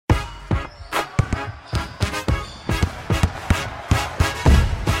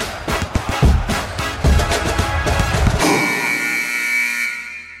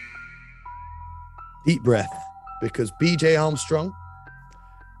deep breath, because BJ Armstrong,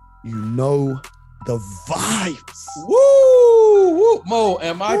 you know the vibes. Woo! Woo! Mo,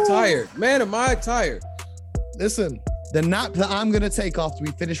 am I tired? Man, am I tired? Listen, the nap that I'm going to take after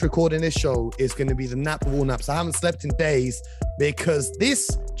we finish recording this show is going to be the nap of all naps. I haven't slept in days because this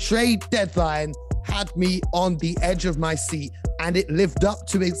trade deadline had me on the edge of my seat and it lived up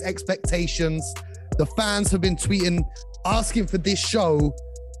to its expectations. The fans have been tweeting, asking for this show.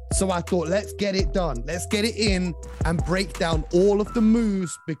 So I thought, let's get it done. Let's get it in and break down all of the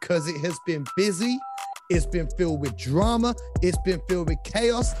moves because it has been busy. It's been filled with drama. It's been filled with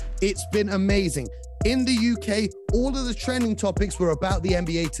chaos. It's been amazing. In the UK, all of the trending topics were about the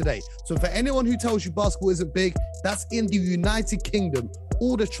NBA today. So for anyone who tells you basketball isn't big, that's in the United Kingdom.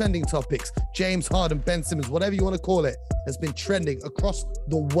 All the trending topics, James Harden, Ben Simmons, whatever you want to call it, has been trending across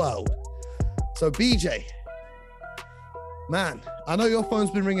the world. So BJ, man, I know your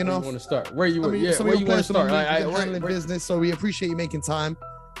phone's been ringing off. Where you want to start? Where you want to start? Handling business, so we appreciate you making time.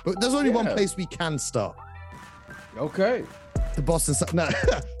 But there's only one place we can start. Okay. The Boston Celtics. No,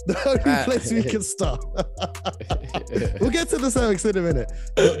 the only place we can start. We'll get to the Celtics in a minute.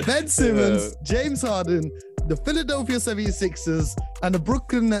 But Ben Simmons, James Harden, the Philadelphia 76ers, and the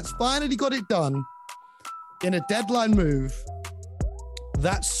Brooklyn Nets finally got it done in a deadline move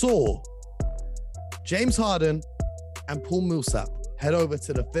that saw James Harden and Paul Millsap head over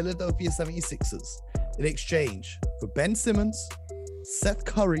to the Philadelphia 76ers in exchange for Ben Simmons, Seth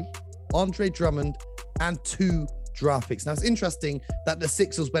Curry, Andre Drummond, and 2 draft picks. Now, it's interesting that the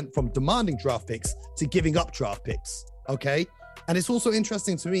Sixers went from demanding draft picks to giving up draft picks, okay? And it's also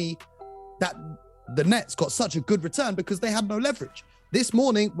interesting to me that the Nets got such a good return because they had no leverage. This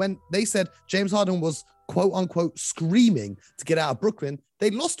morning, when they said James Harden was quote unquote screaming to get out of Brooklyn, they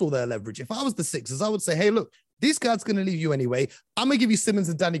lost all their leverage. If I was the Sixers, I would say, hey, look, this guy's going to leave you anyway. I'm going to give you Simmons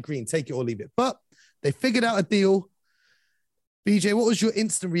and Danny Green. Take it or leave it. But they figured out a deal. BJ, what was your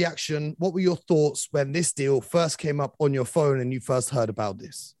instant reaction? What were your thoughts when this deal first came up on your phone and you first heard about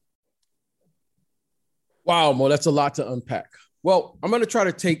this? Wow, Mo, that's a lot to unpack. Well, I'm going to try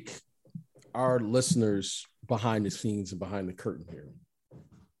to take our listeners behind the scenes and behind the curtain here.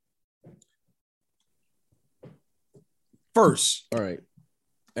 First, all right,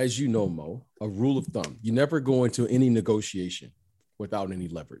 as you know, Mo, a rule of thumb, you never go into any negotiation without any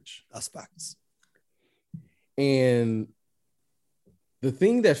leverage. That's facts. And the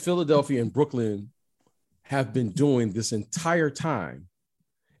thing that Philadelphia and Brooklyn have been doing this entire time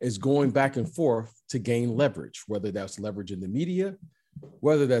is going back and forth to gain leverage, whether that's leverage in the media,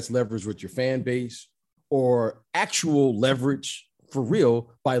 whether that's leverage with your fan base, or actual leverage for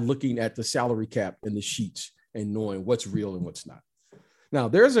real by looking at the salary cap and the sheets and knowing what's real and what's not. Now,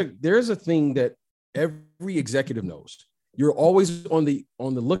 there's a thing that every executive knows. You're always on the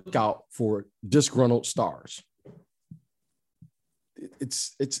lookout for disgruntled stars.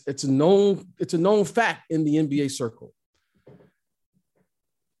 It's a known fact in the NBA circle.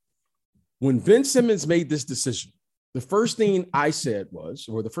 When Ben Simmons made this decision, the first thing I did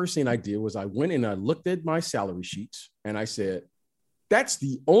was I went and I looked at my salary sheets and I said, that's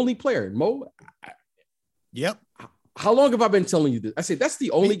the only player. Mo, yep. How long have I been telling you this? I said, that's the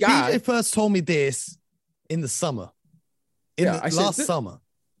only guy. BJ first told me this in the summer. Last summer.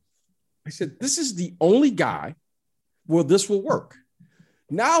 I said, this is the only guy where this will work.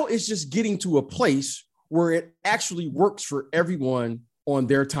 Now it's just getting to a place where it actually works for everyone on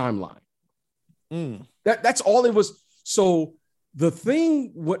their timeline. That's all it was. So the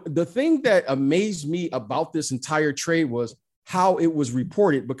thing that amazed me about this entire trade was how it was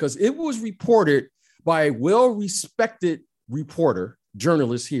reported, because it was reported by a well-respected reporter,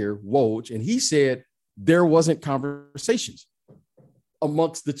 journalist here, Woj, and he said there wasn't conversations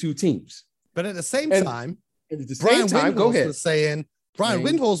amongst the two teams. But at the same time, go ahead. Brian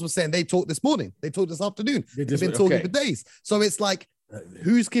Windhorst was saying they talked this morning. They talked this afternoon. They've been talking for days. So it's like,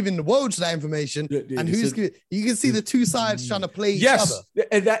 who's giving the Woj that information and who's giving? You can see the two sides trying to play each other.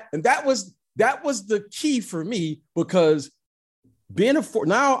 And that was the key for me, because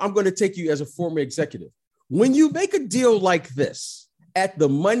now I'm going to take you as a former executive. When you make a deal like this at the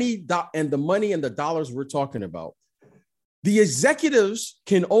money and the dollars we're talking about, the executives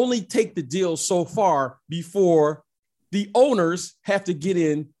can only take the deal so far before the owners have to get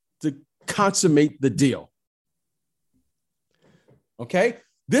in to consummate the deal. Okay?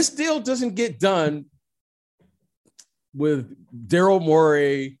 This deal doesn't get done with Daryl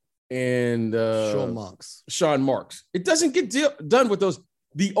Morey and Sean Marks. It doesn't get done with those.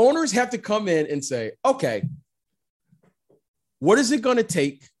 The owners have to come in and say, okay, what is it going to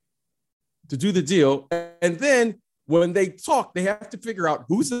take to do the deal? And then when they talk, they have to figure out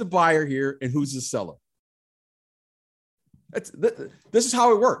who's the buyer here and who's the seller. This is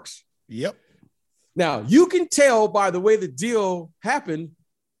how it works. Yep. Now, you can tell by the way the deal happened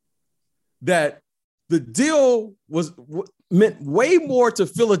that the deal meant way more to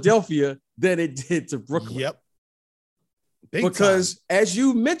Philadelphia than it did to Brooklyn. Yep. Because as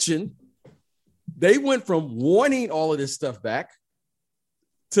you mentioned, they went from wanting all of this stuff back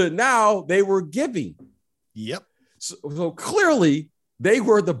to now they were giving. Yep. So clearly they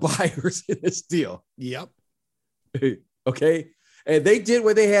were the buyers in this deal. Yep. Okay. And they did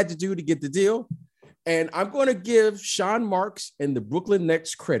what they had to do to get the deal. And I'm going to give Sean Marks and the Brooklyn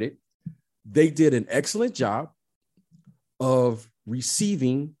Nets credit. They did an excellent job of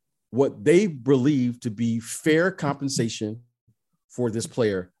receiving what they believe to be fair compensation for this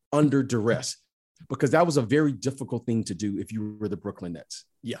player under duress, because that was a very difficult thing to do if you were the Brooklyn Nets.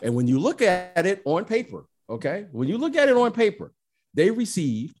 Yeah. And when you look at it on paper, okay, when you look at it on paper, they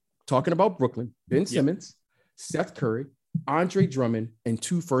received, talking about Brooklyn, Ben Simmons, Seth Curry, Andre Drummond, and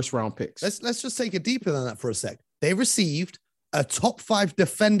 2 first-round picks. Let's just take it deeper than that for a sec. They received a top 5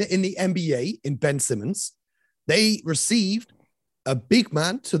 defender in the NBA in Ben Simmons. They received a big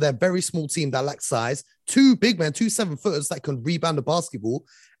man to their very small team that lacks size, 2 big men, 2 7-footers that can rebound the basketball,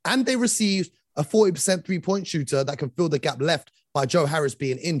 and they received a 40% three-point shooter that can fill the gap left by Joe Harris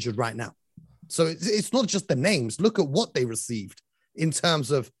being injured right now. So it's not just the names. Look at what they received in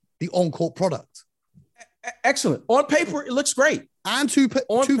terms of the on-court product. Excellent. On paper, it looks great. And two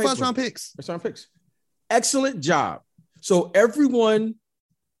first-round picks. First-round picks. Excellent job. So everyone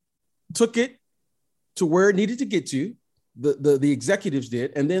took it to where it needed to get to. The executives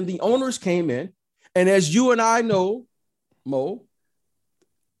did. And then the owners came in. And as you and I know, Mo,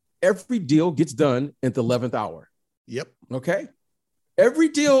 every deal gets done at the 11th hour. Yep. Okay. Every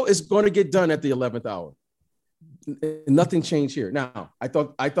deal is going to get done at the 11th hour. Nothing changed here. Now, I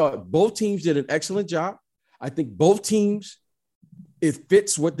thought both teams did an excellent job. I think both teams, it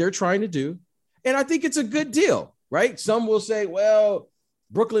fits what they're trying to do. And I think it's a good deal, right? Some will say, well,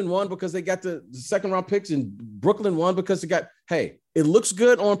 Brooklyn won because they got the second round picks, and Brooklyn won because they got, hey, it looks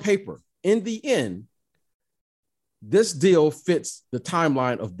good on paper. In the end, this deal fits the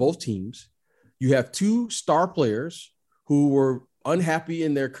timeline of both teams. You have 2 star players who were unhappy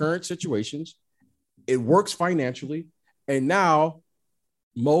in their current situations. It works financially. And now,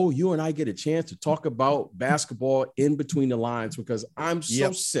 Mo, you and I get a chance to talk about basketball in between the lines, because I'm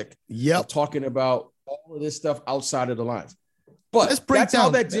so sick of talking about all of this stuff outside of the lines. But that's how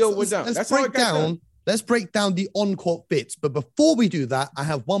that deal went down. That's how it got done. Let's break down the on-court bits. But before we do that, I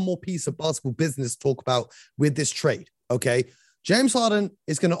have one more piece of basketball business to talk about with this trade, okay? James Harden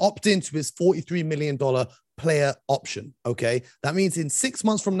is going to opt into his $43 million player option, okay? That means in 6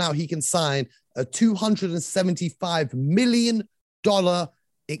 months from now, he can sign a $275 million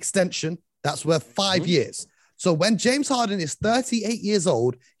extension. That's worth 5 years. So when James Harden is 38 years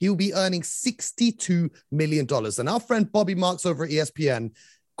old, he will be earning $62 million. And our friend Bobby Marks over at ESPN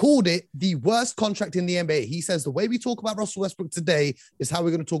called it the worst contract in the NBA. He says the way we talk about Russell Westbrook today is how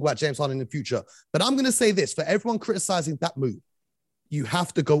we're going to talk about James Harden in the future. But I'm going to say this, for everyone criticizing that move, you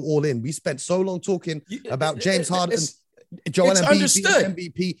have to go all in. We spent so long talking about James Harden, Joel Embiid,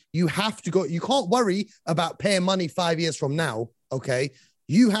 MVP. You have to go. You can't worry about paying money 5 years from now, okay?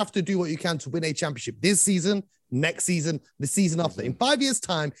 You have to do what you can to win a championship this season, next season, the season after. In 5 years'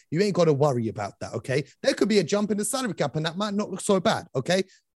 time, you ain't got to worry about that, okay? There could be a jump in the salary cap, and that might not look so bad, okay?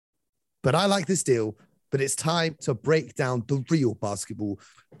 But I like this deal, but it's time to break down the real basketball,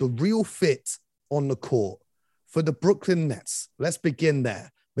 the real fit on the court for the Brooklyn Nets. Let's begin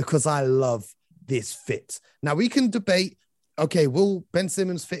there, because I love this fit. Now, we can debate, okay, will Ben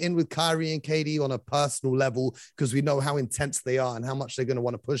Simmons fit in with Kyrie and KD on a personal level, because we know how intense they are and how much they're going to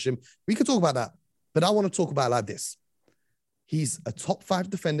want to push him. We can talk about that, but I want to talk about it like this. He's a top 5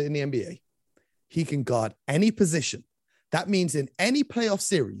 defender in the NBA. He can guard any position. That means in any playoff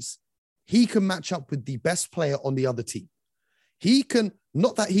series, he can match up with the best player on the other team. He can, no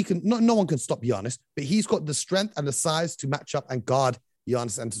one can stop Giannis, but he's got the strength and the size to match up and guard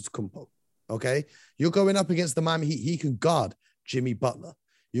Giannis Antetokounmpo. Okay? You're going up against the Miami Heat, he can guard Jimmy Butler.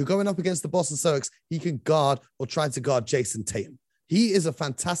 You're going up against the Boston Celtics, he can guard or try to guard Jason Tatum. He is a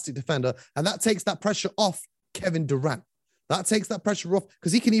fantastic defender, and that takes that pressure off Kevin Durant. That takes that pressure off,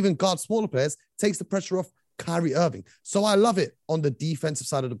 because he can even guard smaller players, takes the pressure off Kyrie Irving. So I love it on the defensive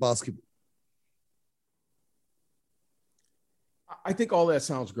side of the basketball. I think all that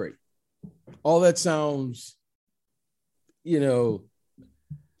sounds great. All that sounds, in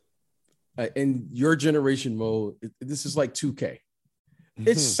your generation, Mo, this is like 2K.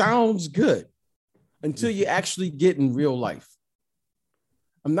 It sounds good until you actually get in real life.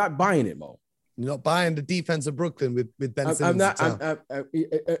 I'm not buying it, Mo. You're not buying the defense of Brooklyn with Ben Simmons. I'm not.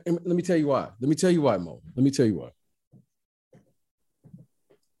 Let me tell you why. Let me tell you why, Mo. Let me tell you why.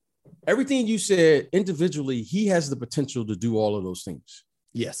 Everything you said individually, he has the potential to do all of those things.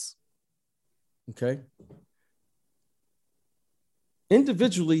 Yes. Okay.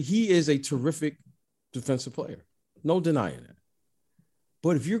 Individually, he is a terrific defensive player. No denying that.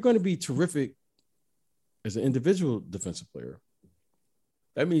 But if you're going to be terrific as an individual defensive player,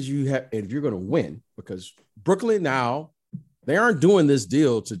 that means if you're going to win, because Brooklyn now, they aren't doing this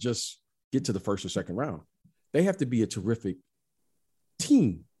deal to just get to the first or second round. They have to be a terrific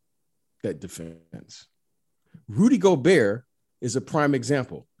team that defends. Rudy Gobert is a prime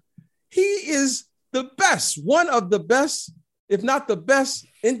example. He is the best, one of the best, if not the best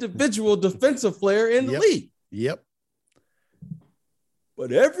individual defensive player in the league. Yep.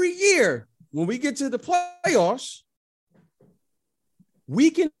 But every year when we get to the playoffs,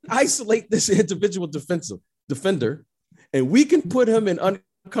 we can isolate this individual defender and we can put him in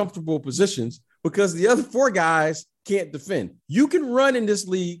uncomfortable positions because the other four guys can't defend. You can run in this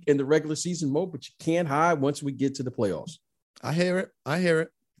league in the regular season mode, but you can't hide once we get to the playoffs. I hear it.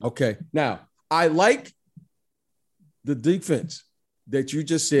 Okay. Now, I like the defense that you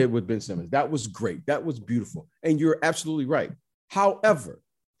just said with Ben Simmons. That was great. That was beautiful. And you're absolutely right. However,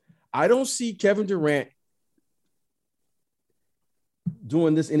 I don't see Kevin Durant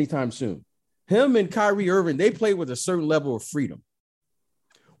doing this anytime soon. Him and Kyrie Irving, they play with a certain level of freedom.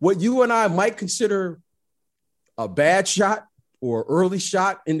 What you and I might consider a bad shot or early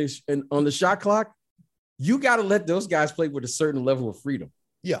shot on the shot clock, you got to let those guys play with a certain level of freedom.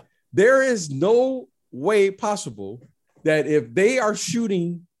 Yeah. There is no way possible that if they are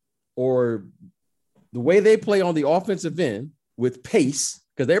shooting or the way they play on the offensive end with pace,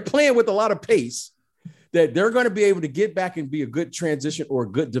 because they're playing with a lot of pace, that they're going to be able to get back and be a good transition or a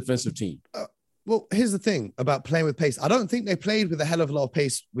good defensive team. Well, here's the thing about playing with pace. I don't think they played with a hell of a lot of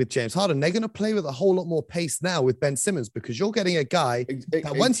pace with James Harden. They're going to play with a whole lot more pace now with Ben Simmons because you're getting a guy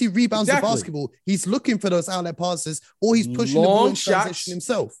that once he rebounds the basketball, he's looking for those outlet passes or he's pushing the ball in transition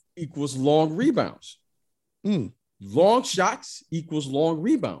himself. Equals long rebounds. Long shots equals long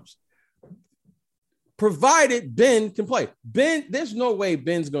rebounds. Provided Ben can play. Ben, there's no way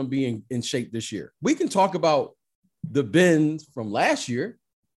Ben's going to be in shape this year. We can talk about the Ben from last year,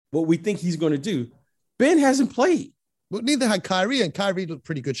 what we think he's going to do. Ben hasn't played. Well, neither had Kyrie, and Kyrie looked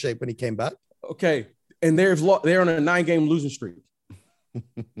pretty good shape when he came back. Okay. And they're on a 9-game losing streak.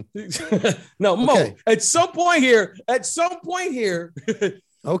 No, Mo, okay. at some point here,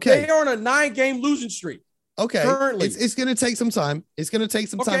 okay, they're on a 9-game losing streak. Okay, currently. It's going to take some time. It's going to take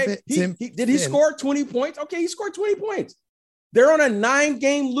some time for him. Did he score 20 points? Okay, he scored 20 points. They're on a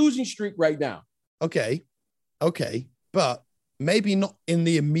 9-game losing streak right now. Okay, but maybe not in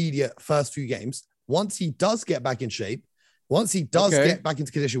the immediate first few games. Once he does get back in shape, once he does get back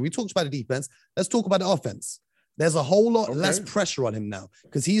into condition, we talked about the defense. Let's talk about the offense. There's a whole lot less pressure on him now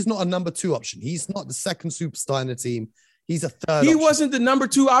because he's not a number 2 option. He's not the second superstar in the team. He's a third. He wasn't the number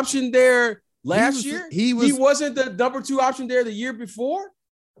 2 option there last year. He wasn't the number 2 option there the year before.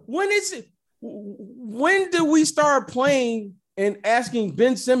 When is it? When do we start playing and asking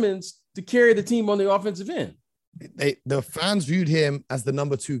Ben Simmons to carry the team on the offensive end? The fans viewed him as the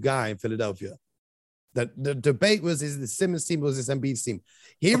number 2 guy in Philadelphia. The debate was, is it the Simmons team or is this Embiid's team?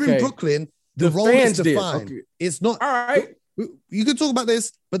 Here in Brooklyn, the role is defined. Okay. It's not. All right. You can talk about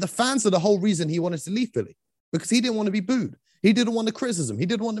this, but the fans are the whole reason he wanted to leave Philly because he didn't want to be booed. He didn't want the criticism. He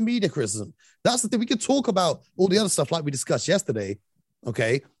didn't want the media criticism. That's the thing. We could talk about all the other stuff like we discussed yesterday,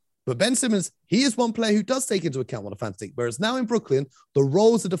 okay? But Ben Simmons, he is one player who does take into account what the fans think. Whereas now in Brooklyn, the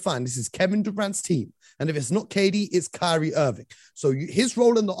roles are defined. This is Kevin Durant's team. And if it's not KD, it's Kyrie Irving. So his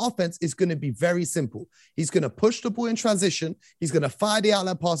role in the offense is going to be very simple. He's going to push the ball in transition. He's going to fire the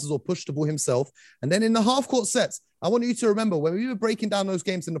outlet passes or push the ball himself. And then in the half-court sets, I want you to remember when we were breaking down those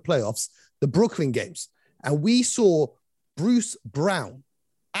games in the playoffs, the Brooklyn games, and we saw Bruce Brown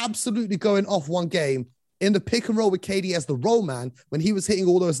absolutely going off one game in the pick and roll with KD as the roll man when he was hitting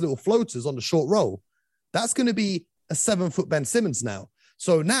all those little floaters on the short roll. That's going to be a 7-foot Ben Simmons now.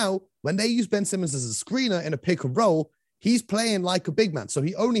 So now when they use Ben Simmons as a screener in a pick and roll, he's playing like a big man. So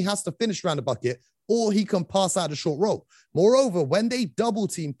he only has to finish around the bucket or he can pass out a short roll. Moreover, when they double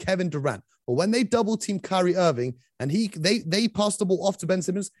team Kevin Durant or when they double team Kyrie Irving and they pass the ball off to Ben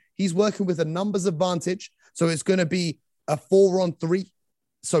Simmons, he's working with a numbers advantage. So it's going to be a 4-on-3.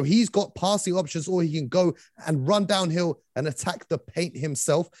 So he's got passing options or he can go and run downhill and attack the paint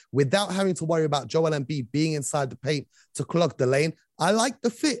himself without having to worry about Joel Embiid being inside the paint to clog the lane. I like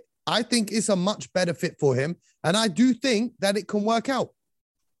the fit. I think it's a much better fit for him. And I do think that it can work out.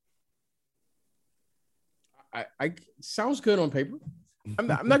 I sounds good on paper. I'm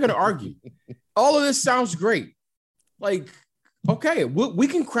not going to argue. All of this sounds great. Like, okay, we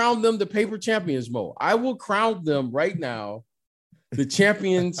can crown them the paper champions, Mo. I will crown them right now, the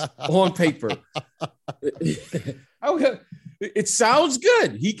champions on paper. It sounds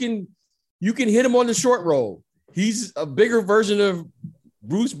good. You can hit him on the short roll. He's a bigger version of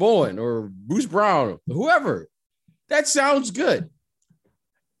Bruce Bowen or Bruce Brown, whoever. That sounds good.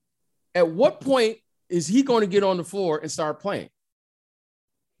 At what point is he going to get on the floor and start playing?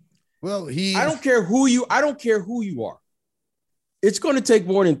 Well, I don't care who you are. It's going to take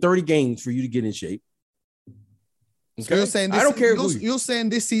more than 30 games for you to get in shape. Okay? So you're saying I don't care. You're saying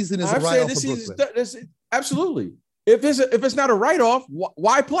this season is a write-off for Brooklyn. Absolutely. If it's not a write-off,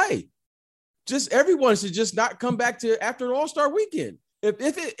 why play? Just everyone should just not come back to after the All-Star weekend. If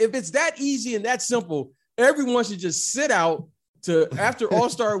it's that easy and that simple, everyone should just sit out to after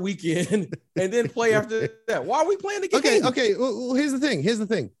All-Star weekend and then play after that. Why are we playing the game? Okay. Well, here's the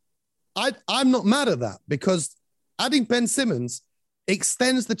thing. I'm not mad at that because adding Ben Simmons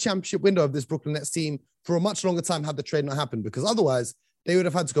extends the championship window of this Brooklyn Nets team for a much longer time had the trade not happened, because otherwise they would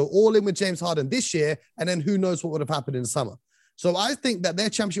have had to go all in with James Harden this year, and then who knows what would have happened in the summer. So I think that their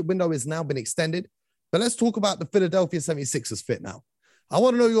championship window has now been extended. But let's talk about the Philadelphia 76ers fit now. I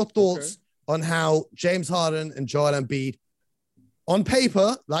want to know your thoughts on how James Harden and Joel Embiid, on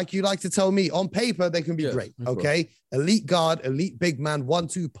paper, like you like to tell me, on paper, they can be great, okay? Elite guard, elite big man,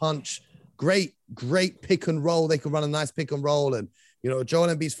 1-2 punch, great pick and roll. They can run a nice pick and roll. And, Joel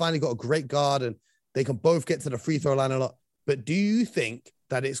Embiid's finally got a great guard and they can both get to the free throw line a lot. But do you think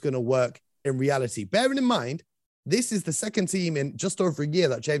that it's going to work in reality? Bearing in mind, this is the second team in just over a year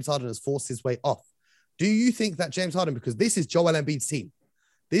that James Harden has forced his way off. Do you think that James Harden, because this is Joel Embiid's team,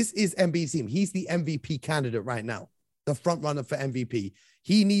 this is Embiid's team. He's the MVP candidate right now, the front runner for MVP.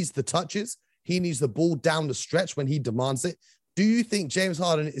 He needs the touches. He needs the ball down the stretch when he demands it. Do you think James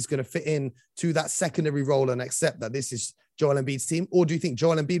Harden is going to fit in to that secondary role and accept that this is Joel Embiid's team? Or do you think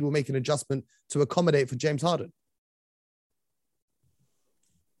Joel Embiid will make an adjustment to accommodate for James Harden?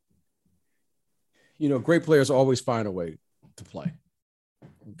 Great players always find a way to play.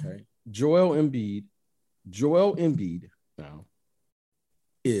 Okay. Joel Embiid now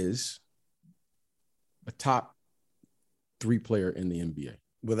is a top 3 player in the NBA.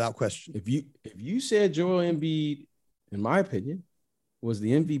 Without question. If you said Joel Embiid, in my opinion, was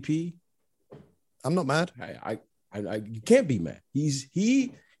the MVP, I'm not mad. I you can't be mad.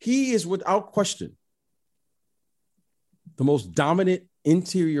 He is without question the most dominant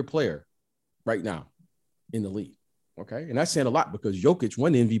interior player right now in the league. Okay. And that's saying a lot because Jokic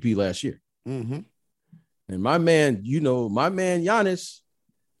won the MVP last year. Mm-hmm. And my man Giannis.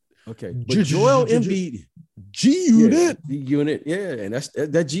 Okay. But Joel Embiid. G unit. Yeah, unit. Yeah. And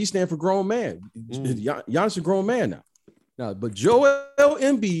that G stand for grown man. Giannis is a grown man now. But Joel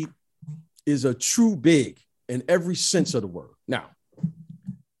Embiid is a true big in every sense of the word. Now,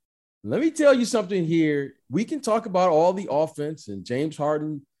 let me tell you something here. We can talk about all the offense, and James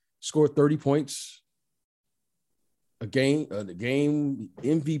Harden scored 30 points a game, the game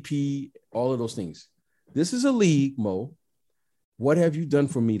MVP, all of those things. This is a league, Mo. What have you done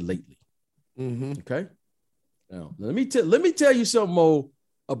for me lately? Mm-hmm. Okay. Now, let me tell you something, Mo,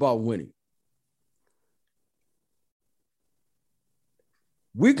 about winning.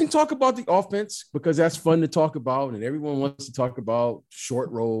 We can talk about the offense because that's fun to talk about, and everyone wants to talk about short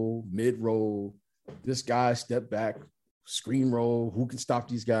roll, mid roll, this guy step back, screen roll, who can stop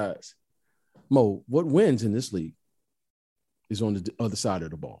these guys. Mo, what wins in this league is on the other side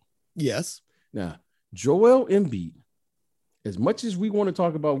of the ball. Yes. Now, Joel Embiid, as much as we want to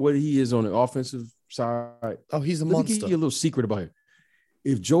talk about what he is on the offensive side, he's a monster. Let me give you a little secret about him.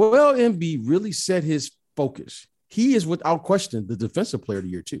 If Joel Embiid really set his focus, he is without question the defensive player of the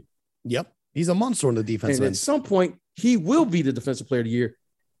year too. Yep. He's a monster on the defensive end. At some point, he will be the defensive player of the year.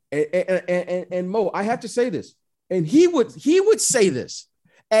 And Mo, I have to say this, and he would say this,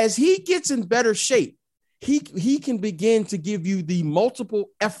 as he gets in better shape, he can begin to give you the multiple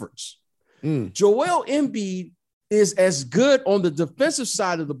efforts. Joel Embiid is as good on the defensive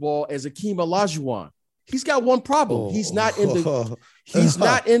side of the ball as Akeem Olajuwon. He's got one problem. He's not in the.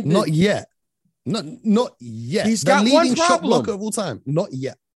 Not yet. Not yet. He's got one problem. Shot blocker of all time. Not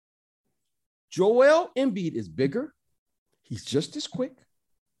yet. Joel Embiid is bigger. He's just as quick.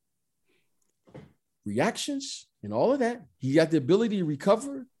 Reactions and all of that. He got the ability to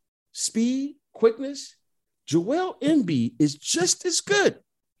recover, speed, quickness. Joel Embiid is just as good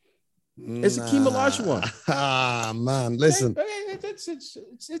as Akeem Olajuwon. Man, listen.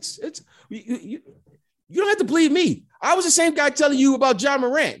 You don't have to believe me. I was the same guy telling you about John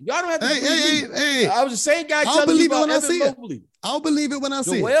Morant. Y'all don't have to believe me. Hey. I was the same guy telling you about Evan Mobley. I'll believe it when I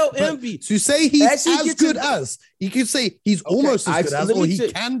see it. Joel Embiid. To say he's as good as, you could say he's almost as good as, or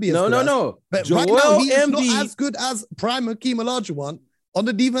he can be as good as. No. But Joel right now, he is not as good as prime Hakeem Olajuwon on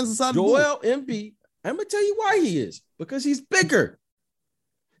the defensive side of the ball. Joel Embiid, I'm going to tell you why he is. Because he's bigger.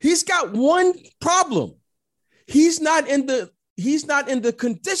 He's got one problem. He's not in the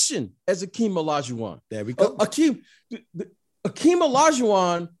condition as Hakeem Olajuwon. There we go. Hakeem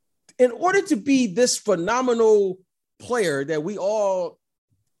Olajuwon, in order to be this phenomenal player that we all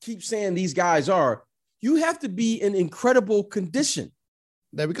keep saying these guys are, you have to be in incredible condition.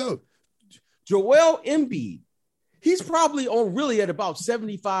 There we go. Joel Embiid, he's probably on really at about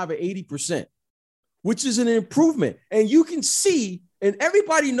 75 or 80%, which is an improvement. And you can see, and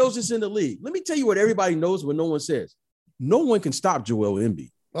everybody knows this in the league. Let me tell you what everybody knows when no one says. No one can stop Joel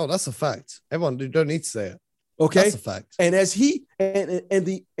Embiid. Oh, that's a fact. Everyone don't need to say it. Okay, that's a fact. And as he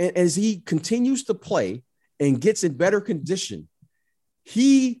continues to play and gets in better condition,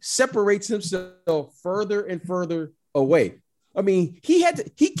 he separates himself further and further away. I mean, he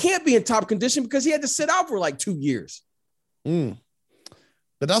can't be in top condition because he had to sit out for like 2 years. But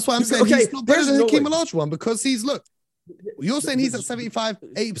that's why I'm saying he's not better than Hakeem Olajuwon because you're saying he's at 75,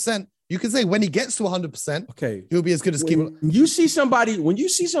 80%. You can say when he gets to 100%, okay, he'll be as good as Hakeem. When you see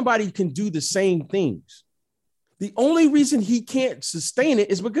somebody can do the same things, the only reason he can't sustain it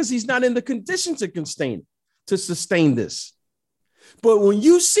is because he's not in the condition to sustain this. But when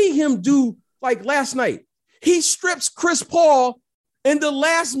you see him do, like last night, he strips Chris Paul in the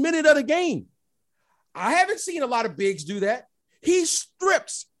last minute of the game. I haven't seen a lot of bigs do that. He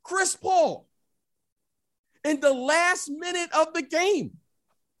strips Chris Paul in the last minute of the game.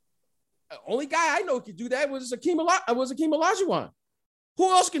 The only guy I know could do that was Hakeem Olajuwon.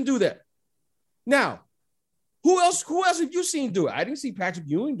 Who else can do that? Now, who else have you seen do it? I didn't see Patrick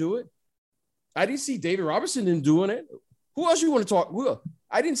Ewing do it. I didn't see David Robertson doing it. Who else you want to talk?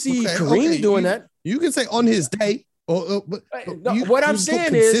 I didn't see Kareem doing that. You can say on his day. What I'm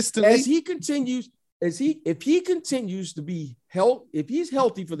saying is, as he continues, if he continues to be healthy, if he's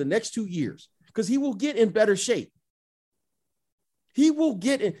healthy for the next 2 years, because he will get in better shape. He will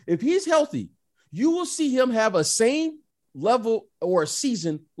get in. If he's healthy, you will see him have a same level or a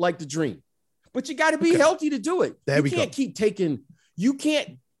season like the Dream. But you got to be healthy to do it. You can't keep taking. You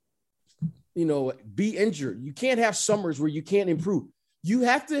can't, be injured. You can't have summers where you can't improve. You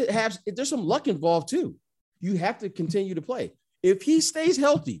have to have. There's some luck involved too. You have to continue to play. If he stays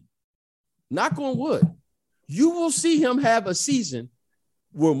healthy, knock on wood, you will see him have a season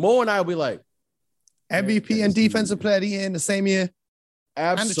where Mo and I will be like MVP and defensive player of the year in the same year.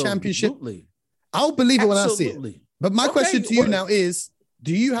 Absolutely. And the championship. I'll believe it when I see it. But my question to you now is,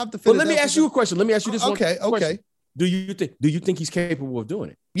 do you have the Philadelphia? Well, let me ask you a question. Let me ask you this one. Okay. Do you think he's capable of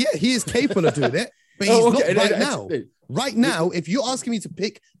doing it? Yeah, he is capable of doing it, but he's not right now. Right now, if you're asking me to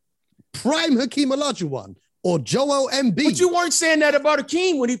pick prime Hakeem Olajuwon or Joel Embiid. But you weren't saying that about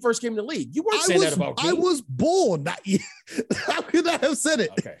Hakeem when he first came in the league. You weren't saying that about Hakeem. I was born that year. How could I have said it?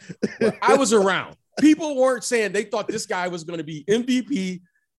 Okay. Well, I was around. People weren't saying they thought this guy was going to be MVP,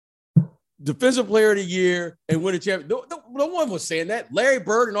 defensive player of the year, and win a championship. No one was saying that. Larry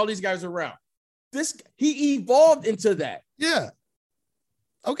Bird and all these guys around. He evolved into that. Yeah.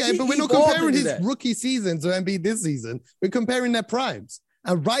 Okay, but we're not comparing his rookie season to Embiid this season. We're comparing their primes.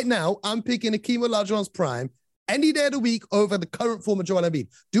 And right now, I'm picking Hakeem Olajuwon's prime any day of the week over the current form of Joel Embiid.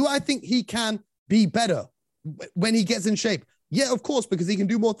 Do I think he can be better when he gets in shape? Yeah, of course, because he can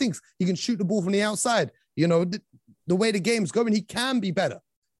do more things. He can shoot the ball from the outside. The way the game's going, he can be better.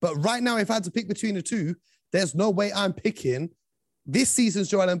 But right now, if I had to pick between the two, there's no way I'm picking this season's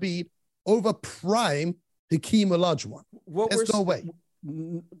Joel Embiid over prime Hakeem Olajuwon. There's no way.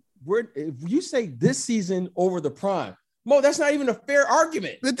 If you say this season over the prime, Mo, that's not even a fair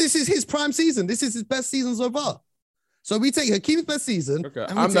argument. But this is his prime season. This is his best season so far. So we take Hakeem's best season. Okay,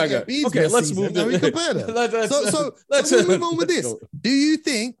 I'm not going to. Okay, let's move. And we compare them. Let's move on with this. Do you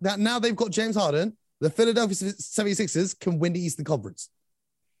think that now they've got James Harden, the Philadelphia 76ers can win the Eastern Conference?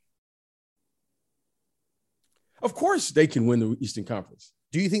 Of course, they can win the Eastern Conference.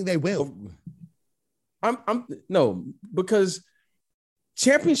 Do you think they will? No, because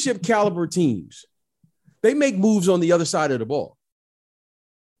championship caliber teams, they make moves on the other side of the ball.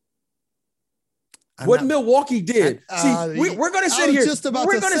 What Milwaukee did. We're going to sit here.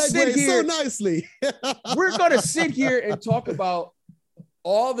 We're going to sit here so nicely. We're going to sit here and talk about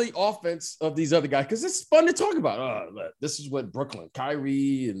all the offense of these other guys because it's fun to talk about. Oh, look, this is what Brooklyn,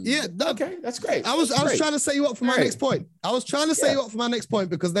 Kyrie, and okay, that's great. I was trying to set you up for my next point. I was trying to set you up for my next point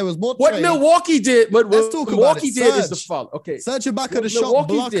because there was more. What Milwaukee did, but let's talk Milwaukee about it. did is the follow. Okay, Serge Ibaka, the shot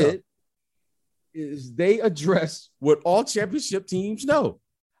blocker. Did is they address what all championship teams know.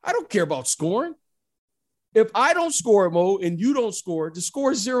 I don't care about scoring. If I don't score, Mo, and you don't score, the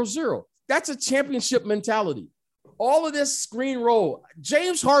score is 0-0. That's a championship mentality. All of this screen roll.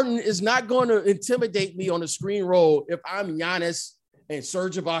 James Harden is not going to intimidate me on a screen roll if I'm Giannis and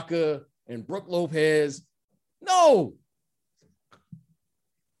Serge Ibaka and Brook Lopez. No.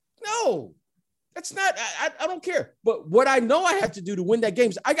 That's not, I don't care. But what I know I have to do to win that game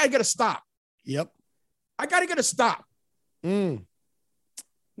is I got to get a stop. Yep. I got to get a stop.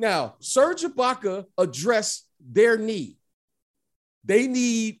 Now, Serge Ibaka addressed their need. They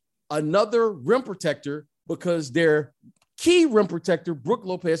need another rim protector because their key rim protector, Brook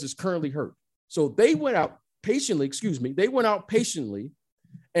Lopez, is currently hurt. So they went out patiently,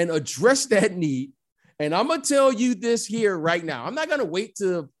 and addressed that need. And I'm going to tell you this here right now. I'm not going to wait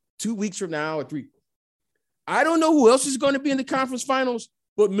till 2 weeks from now or 3. I don't know who else is going to be in the conference finals,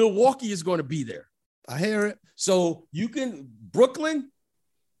 but Milwaukee is going to be there. I hear it. So you can Brooklyn,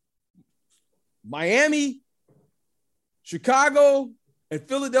 Miami, Chicago, and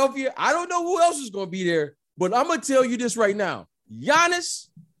Philadelphia. I don't know who else is going to be there, but I'm going to tell you this right now. Giannis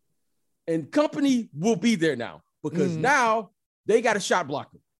and company will be there now because now they got a shot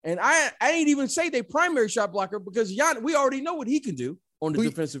blocker. And I ain't even say they primary shot blocker because Giannis, we already know what he can do on the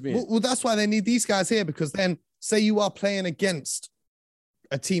defensive end. Well, that's why they need these guys here because then say you are playing against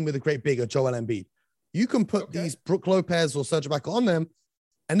a team with a great big, Joel Embiid. You can put these Brook Lopez or Serge Ibaka on them,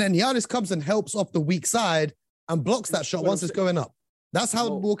 and then Giannis comes and helps off the weak side and blocks that shot once it's going up. That's how the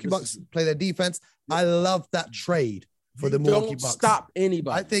Milwaukee Bucks play their defense. I love that trade for the Milwaukee Bucks. Stop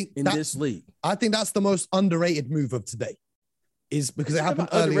anybody in this league. I think that's the most underrated move of today, is because it happened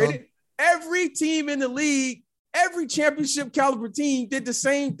early on. Every team in the league, every championship caliber team did the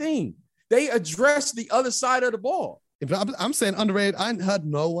same thing. They addressed the other side of the ball. I'm saying underrated. I ain't heard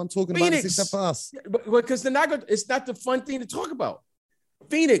no one talking about this except for us. Because they're not good. It's not the fun thing to talk about.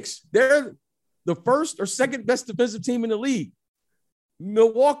 Phoenix, they're the first or second best defensive team in the league.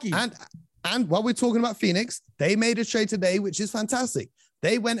 Milwaukee. And while we're talking about Phoenix, they made a trade today, which is fantastic.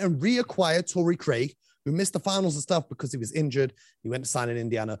 They went and reacquired Torey Craig, who missed the finals and stuff because he was injured. He went to sign in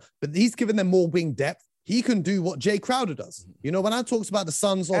Indiana, but he's given them more wing depth. He can do what Jay Crowder does. You know, when I talked about the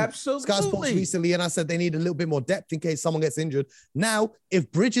Suns on Sky Sports recently, and I said they need a little bit more depth in case someone gets injured. Now,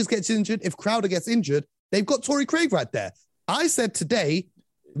 if Bridges gets injured, if Crowder gets injured, they've got Torey Craig right there. I said today,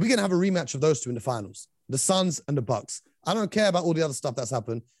 we're going to have a rematch of those two in the finals, the Suns and the Bucks. I don't care about all the other stuff that's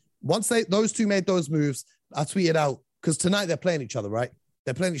happened. Once those two made those moves, I tweeted out, because tonight they're playing each other, right?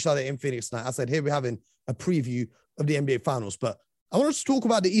 They're playing each other in Phoenix tonight. I said, here we're having a preview of the NBA Finals. But I want us to talk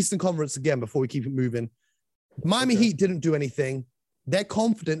about the Eastern Conference again before we keep it moving. Miami Heat didn't do anything. They're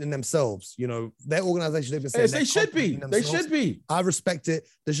confident in themselves. You know, their organization, they've been saying they should be. They should be. I respect it.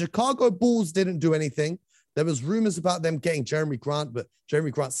 The Chicago Bulls didn't do anything. There was rumors about them getting Jeremy Grant, but Jeremy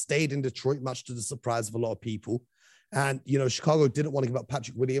Grant stayed in Detroit, much to the surprise of a lot of people. And, you know, Chicago didn't want to give up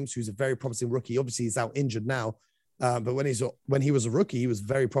Patrick Williams, who's a very promising rookie. Obviously, he's out injured now. But when he was a rookie, he was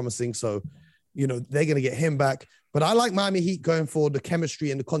very promising. So, you know, they're going to get him back. But I like Miami Heat going for the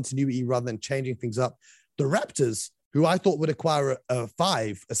chemistry and the continuity rather than changing things up. The Raptors, who I thought would acquire a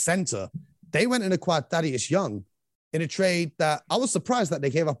center, they went and acquired Thaddeus Young in a trade that I was surprised that they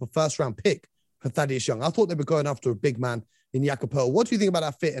gave up a first-round pick for Thaddeus Young. I thought they were going after a big man in Jakob Poeltl. What do you think about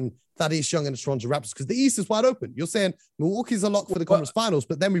that fit in Thaddeus Young and the Toronto Raptors? Because the East is wide open. You're saying Milwaukee's a lock for the conference finals,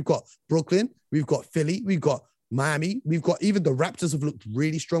 but then we've got Brooklyn, we've got Philly, we've got Miami, we've got even the Raptors have looked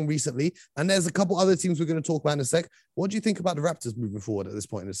really strong recently, and there's a couple other teams we're going to talk about in a sec. What do you think about the Raptors moving forward at this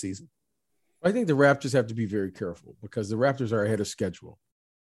point in the season? I think the Raptors have to be very careful because the Raptors are ahead of schedule.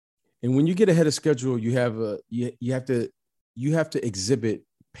 And when you get ahead of schedule, you have to exhibit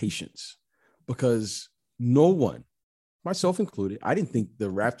patience because no one, myself included, I didn't think the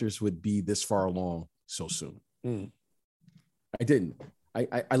Raptors would be this far along so soon. I didn't.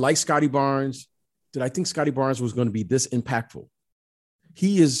 I like Scotty Barnes. Did I think Scotty Barnes was going to be this impactful?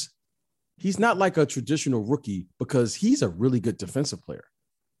 He's not like a traditional rookie because he's a really good defensive player.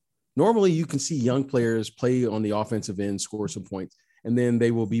 Normally, you can see young players play on the offensive end, score some points, and then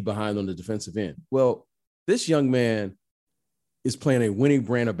they will be behind on the defensive end. Well, this young man is playing a winning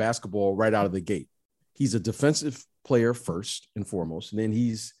brand of basketball right out of the gate. He's a defensive player first and foremost, and then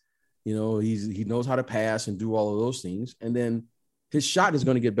he knows how to pass and do all of those things, and then his shot is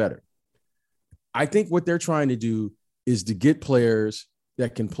going to get better. I think what they're trying to do is to get players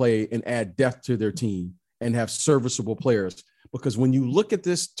that can play and add depth to their team and have serviceable players. Because when you look at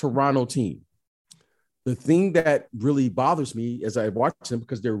this Toronto team, the thing that really bothers me as I watch them,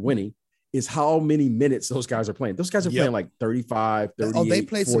 because they're winning, is how many minutes those guys are playing. Those guys are playing like 35, 38, they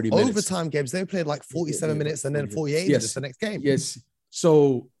played 40 some minutes. overtime games. They played like 47 minutes and then 48 minutes the next game. Yes.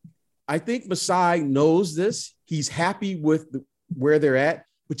 So I think Masai knows this. He's happy with where they're at,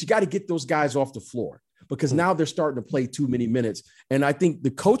 but you got to get those guys off the floor because now they're starting to play too many minutes. And I think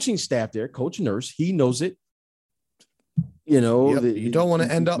the coaching staff there, Coach Nurse, he knows it. You know, you don't want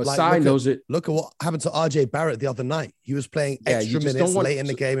to end up Masai knows it. Look at what happened to RJ Barrett the other night. He was playing extra minutes late in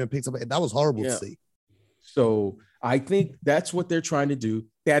the game and picked up. That was horrible to see. So I think that's what they're trying to do.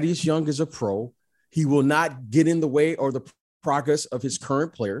 Thaddeus Young is a pro. He will not get in the way or the progress of his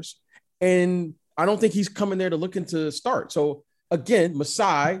current players. And I don't think he's coming there to looking to start. So again,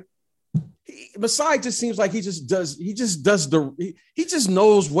 Masai just seems like he just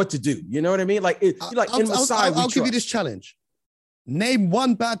knows what to do. You know what I mean? I'll give you this challenge. Name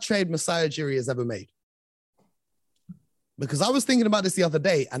one bad trade Masai Ujiri has ever made. Because I was thinking about this the other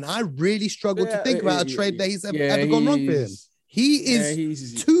day, and I really struggled to think about a trade that he's ever gone wrong for him. He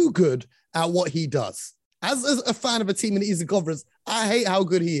is too good at what he does. As a fan of a team in the Eastern Conference, I hate how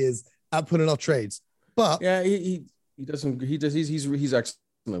good he is at putting off trades. But he's excellent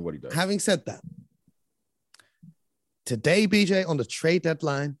at what he does. Having said that, today, BJ, on the trade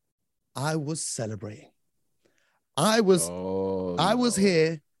deadline, I was celebrating. I was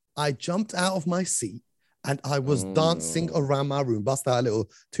here. I jumped out of my seat and I was dancing around my room, bust out a little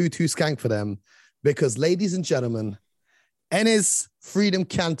tutu skank for them because, ladies and gentlemen, Enes Freedom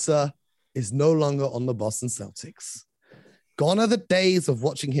Kanter is no longer on the Boston Celtics. Gone are the days of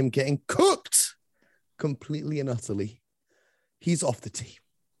watching him getting cooked completely and utterly. He's off the team.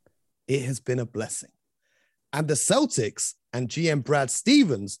 It has been a blessing. And the Celtics and GM Brad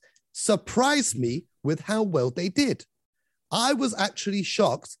Stevens surprised me with how well they did. I was actually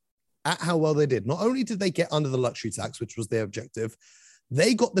shocked at how well they did. Not only did they get under the luxury tax, which was their objective,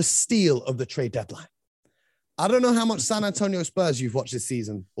 they got the steal of the trade deadline. I don't know how much San Antonio Spurs you've watched this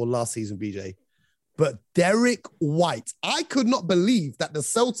season or last season, BJ, but Derrick White. I could not believe that the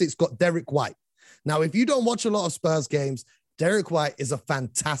Celtics got Derrick White. Now, if you don't watch a lot of Spurs games, Derrick White is a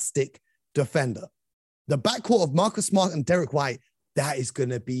fantastic defender. The backcourt of Marcus Smart and Derrick White, that is going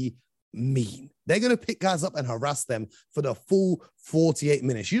to be mean. They're going to pick guys up and harass them for the full 48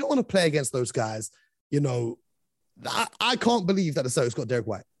 minutes. You don't want to play against those guys. You know, I can't believe that the Celtics got Derrick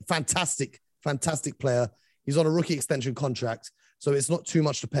White. Fantastic player. He's on a rookie extension contract, so it's not too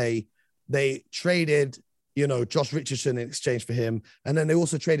much to pay. They traded, Josh Richardson in exchange for him. And then they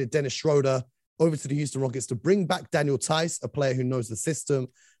also traded Dennis Schroeder over to the Houston Rockets to bring back Daniel Theis, a player who knows the system,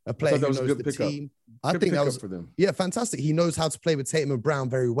 a player who knows the team. I think that was for them. Yeah, fantastic. He knows how to play with Tatum and Brown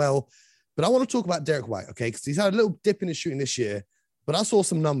very well. But I want to talk about Derrick White, okay? Because he's had a little dip in his shooting this year, but I saw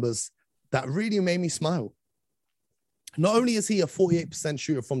some numbers that really made me smile. Not only is he a 48%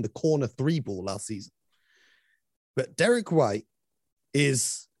 shooter from the corner three ball last season, but Derrick White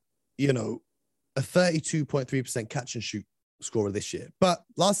is, a 32.3% catch and shoot scorer this year. But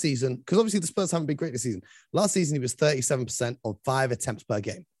last season, because obviously the Spurs haven't been great this season, last season he was 37% on 5 attempts per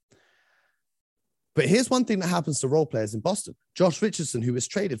game. But here's one thing that happens to role players in Boston. Josh Richardson, who was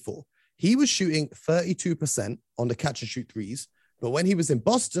traded for, he was shooting 32% on the catch and shoot threes. But when he was in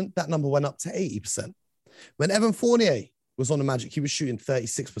Boston, that number went up to 80%. When Evan Fournier was on the Magic, he was shooting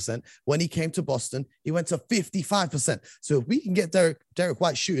 36%. When he came to Boston, he went to 55%. So if we can get Derrick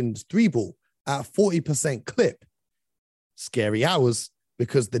White shooting three ball at a 40% clip, scary hours,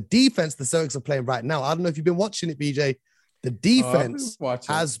 because the defense the Celtics are playing right now, I don't know if you've been watching it, BJ, the defense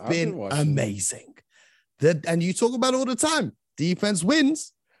has been amazing. And you talk about it all the time. Defense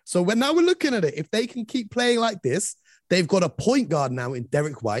wins. So now we're looking at it. If they can keep playing like this, they've got a point guard now in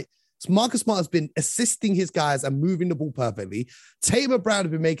Derrick White. So Marcus Smart has been assisting his guys and moving the ball perfectly. Tatum and Brown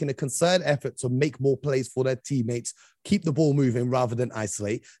have been making a concerted effort to make more plays for their teammates, keep the ball moving rather than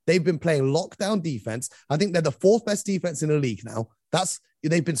isolate. They've been playing lockdown defense. I think they're the 4th best defense in the league now.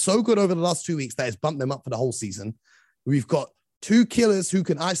 They've been so good over the last 2 weeks that it's bumped them up for the whole season. We've got 2 killers who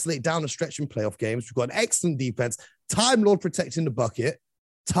can isolate down the stretch in playoff games. We've got an excellent defense. Time Lord protecting the bucket.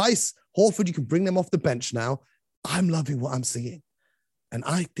 Theis, Horford, you can bring them off the bench now. I'm loving what I'm seeing. And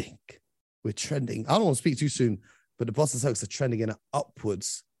I think we're trending. I don't want to speak too soon, but the Boston Celtics are trending in an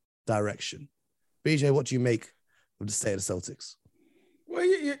upwards direction. BJ, what do you make of the state of the Celtics? Well,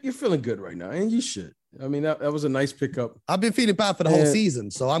 you're feeling good right now, and you should. I mean, that was a nice pickup. I've been feeling bad for the whole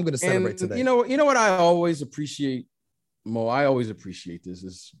season, so I'm going to celebrate today. You know what I always appreciate, Mo? I always appreciate this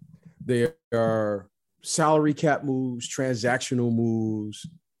is they are salary cap moves, transactional moves,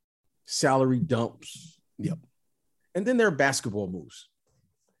 salary dumps. Yep. And then there are basketball moves.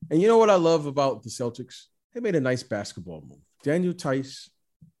 And you know what I love about the Celtics? They made a nice basketball move. Daniel Theis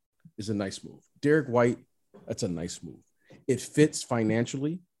is a nice move. Derrick White, that's a nice move. It fits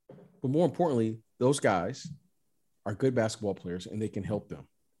financially, but more importantly, those guys are good basketball players and they can help them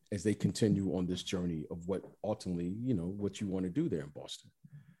as they continue on this journey of what ultimately, what you want to do there in Boston.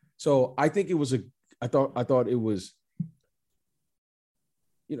 So I think it was I thought it was,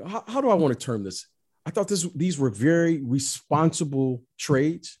 how do I want to term this? I thought these were very responsible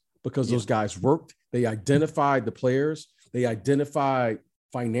trades because those guys worked. They identified the players. They identified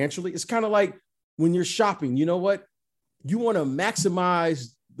financially. It's kind of like when you're shopping, you know what? You want to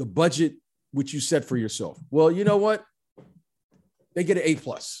maximize the budget which you set for yourself. Well, you know what? They get an A+.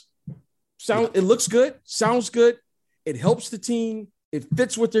 It looks good, sounds good. It helps the team. It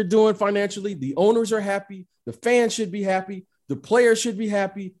fits what they're doing financially. The owners are happy. The fans should be happy. The players should be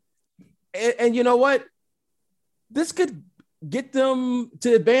happy. And you know what? This could get them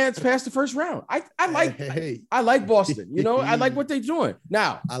to advance past the first round. I like Boston. I like what they're doing.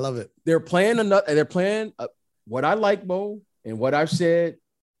 Now, I love it. They're playing what I like, Mo, and what I've said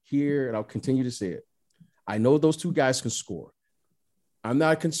here, and I'll continue to say it. I know those two guys can score. I'm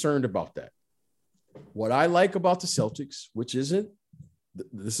not concerned about that. What I like about the Celtics, which isn't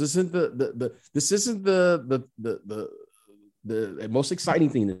the most exciting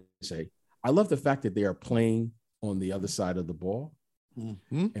thing to say. I love the fact that they are playing on the other side of the ball.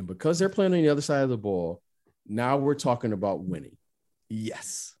 Mm-hmm. And because they're playing on the other side of the ball, now we're talking about winning.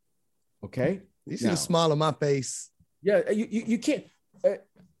 Yes. Okay. You see the smile on my face. Yeah. You can't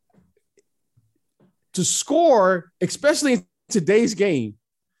to score, especially in today's game.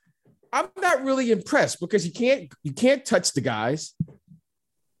 I'm not really impressed because you can't touch the guys.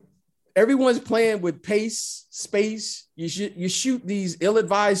 Everyone's playing with pace, space. You shoot these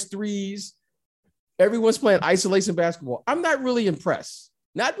ill-advised threes. Everyone's playing isolation basketball. I'm not really impressed.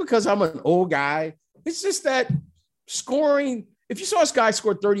 Not because I'm an old guy. It's just that scoring. If you saw this guy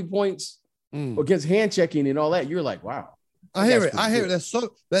score 30 points against hand checking and all that, you're like, wow. I hear it.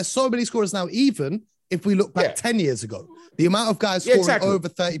 There's so many scorers now. Even if we look back 10 years ago, the amount of guys scoring over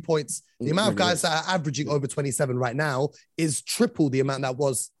 30 points, the amount of guys that are averaging over 27 right now is triple the amount that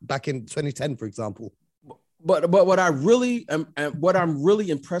was back in 2010, for example. But what I'm really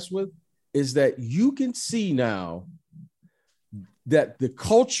impressed with is that you can see now that the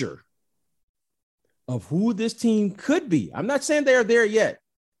culture of who this team could be. I'm not saying they are there yet,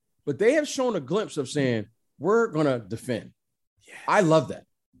 but they have shown a glimpse of saying, we're going to defend. Yes. I love that.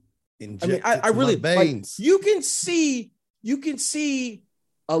 I really veins. Like, you can see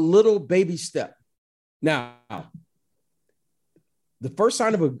a little baby step. Now, the first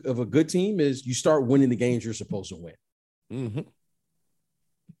sign of a good team is you start winning the games you're supposed to win. Mm-hmm.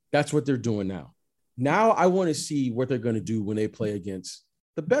 That's what they're doing now. Now I want to see what they're going to do when they play against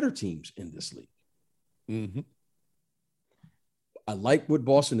the better teams in this league. Mm-hmm. I like what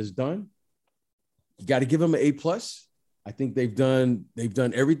Boston has done. You got to give them an A+. I think they've done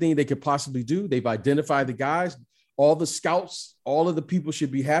everything they could possibly do. They've identified the guys, all the scouts, all of the people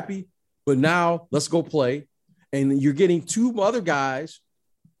should be happy. But now let's go play. And you're getting two other guys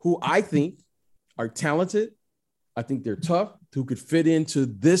who I think are talented. I think they're tough, who could fit into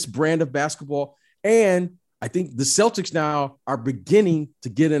this brand of basketball. And I think the Celtics now are beginning to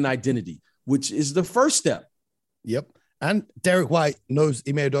get an identity, which is the first step. Yep. And Derrick White knows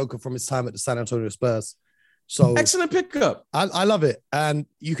Ime Udoka from his time at the San Antonio Spurs. So excellent pickup. I love it. And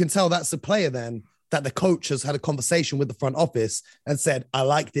you can tell that's a player then that the coach has had a conversation with the front office and said, I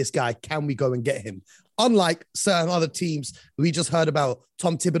like this guy. Can we go and get him? Unlike certain other teams, we just heard about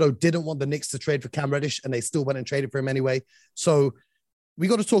Tom Thibodeau didn't want the Knicks to trade for Cam Reddish and they still went and traded for him anyway. So we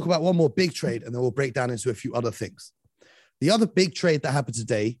got to talk about one more big trade and then we'll break down into a few other things. The other big trade that happened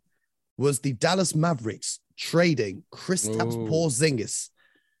today was the Dallas Mavericks trading Kristaps Porzingis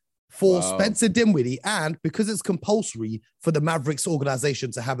for Spencer Dinwiddie, and because it's compulsory for the Mavericks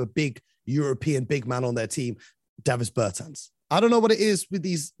organization to have a big European big man on their team, Davis Bertans. I don't know what it is with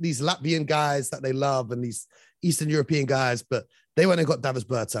these Latvian guys that they love and these Eastern European guys, but they went and got Davis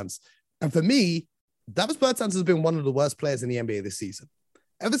Bertans. And for me, Davis Bertans has been one of the worst players in the NBA this season.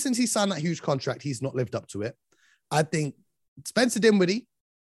 Ever since he signed that huge contract, he's not lived up to it. I think Spencer Dinwiddie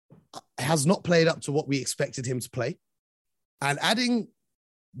has not played up to what we expected him to play. And adding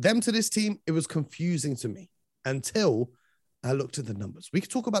them to this team, it was confusing to me until I looked at the numbers. We could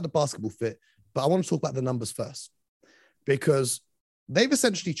talk about the basketball fit, but I want to talk about the numbers first because they've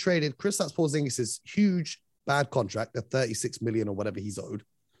essentially traded Kristaps Porzingis' huge bad contract, the $36 million or whatever he's owed,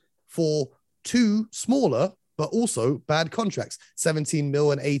 for two smaller, but also bad contracts, 17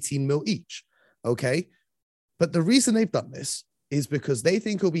 mil and 18 mil each. Okay. But the reason they've done this is because they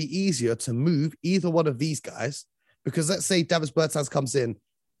think it'll be easier to move either one of these guys. Because let's say Davis Bertans comes in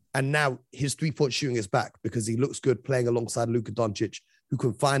and now his 3-point shooting is back because he looks good playing alongside Luka Doncic, who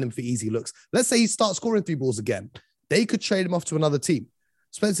can find him for easy looks. Let's say he starts scoring 3 balls again. They could trade him off to another team.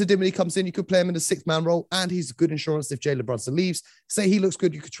 Spencer Dinwiddie comes in, you could play him in the 6-man role, and he's good insurance if Jalen Brunson leaves. Say he looks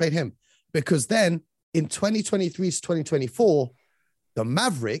good, you could trade him. Because then in 2023 to 2024, the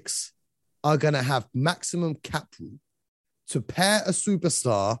Mavericks are going to have maximum cap room to pair a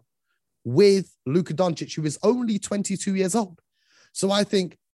superstar with Luka Doncic, who is only 22 years old. So I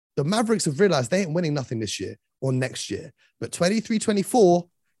think the Mavericks have realized they ain't winning nothing this year or next year. But 23-24,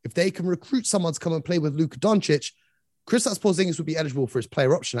 if they can recruit someone to come and play with Luka Doncic, Kristaps Porzingis would be eligible for his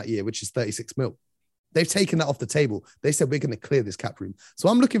player option that year, which is 36 mil. They've taken that off the table. They said, we're going to clear this cap room. So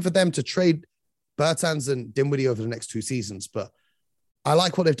I'm looking for them to trade Bertans and Dinwiddie over the next 2 seasons. But I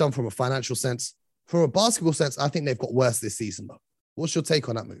like what they've done from a financial sense. From a basketball sense, I think they've got worse this season, though. What's your take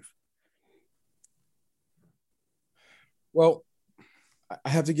on that move? Well, I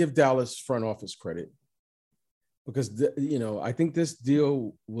have to give Dallas front office credit because, I think this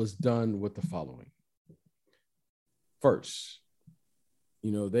deal was done with the following. First,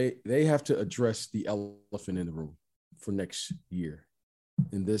 they have to address the elephant in the room for next year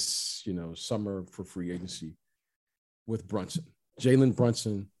in this, summer for free agency with Brunson. Jalen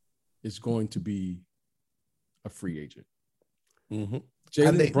Brunson is going to be a free agent. Mm-hmm.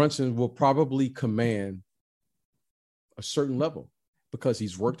 Jalen Brunson will probably command a certain level because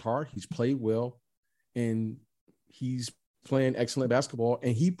he's worked hard, he's played well, and he's playing excellent basketball,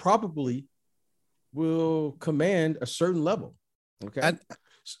 and he probably will command a certain level. Okay.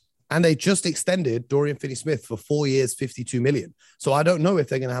 And they just extended Dorian Finney-Smith for 4 years, $52 million. So I don't know if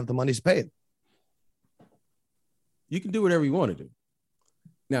they're going to have the money to pay him. You can do whatever you want to do.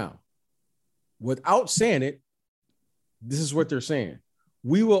 Now, without saying it, this is what they're saying.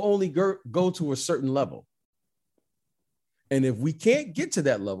 We will only go to a certain level. And if we can't get to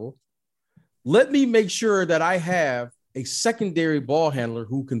that level, let me make sure that I have a secondary ball handler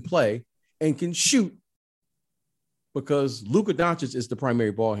who can play and can shoot, because Luka Doncic is the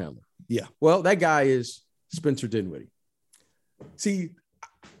primary ball handler. Yeah. Well, that guy is Spencer Dinwiddie. See,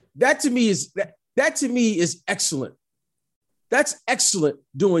 that to me is excellent. That's excellent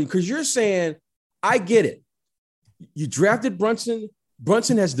doing, because you're saying, I get it. You drafted Brunson.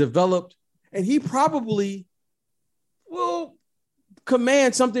 Brunson has developed, and he probably will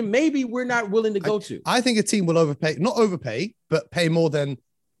command something maybe we're not willing to go to. I think a team will not overpay, but pay more than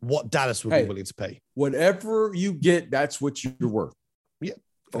what Dallas would be willing to pay. Whatever you get, that's what you're worth. Yeah,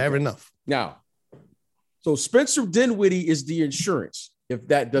 fair enough. Now, so Spencer Dinwiddie is the insurance if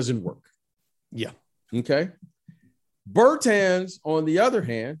that doesn't work. Yeah. Okay. Bertans, on the other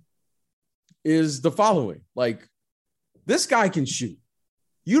hand, is the following. Like, this guy can shoot.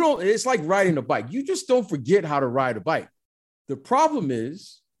 It's like riding a bike. You just don't forget how to ride a bike. The problem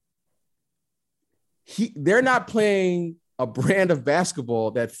is they're not playing a brand of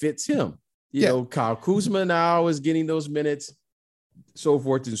basketball that fits him. You know, Kyle Kuzma now is getting those minutes, so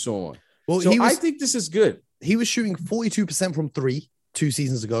forth and so on. Well, I think this is good. He was shooting 42% from 3 2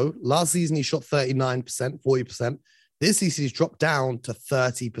 seasons ago. Last season, he shot 39%, 40%. This season, he's dropped down to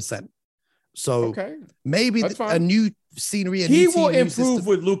 30%. So maybe a new scenery. He will improve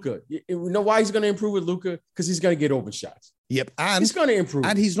with Luka. You know why he's going to improve with Luka? Because he's going to get open shots. Yep. And he's going to improve.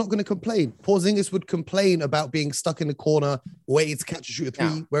 And he's not going to complain. Porzingis would complain about being stuck in the corner waiting to catch a shoot a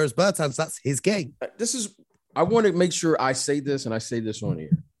 3, whereas Bertans, that's his game. I want to make sure I say this, and I say this on air.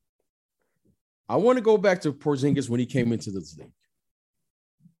 I want to go back to Porzingis when he came into this league.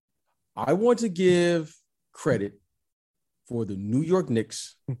 I want to give credit for the New York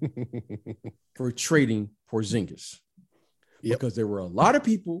Knicks for trading Porzingis. Yep. Because there were a lot of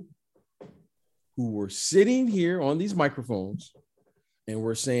people who were sitting here on these microphones and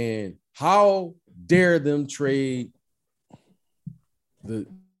were saying, how dare them trade the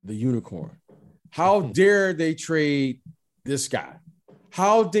unicorn? How dare they trade this guy?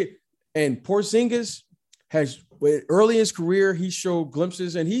 And Porzingis has, early in his career, he showed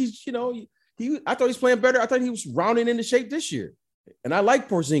glimpses, and he's, I thought he's playing better. I thought he was rounding into shape this year. And I like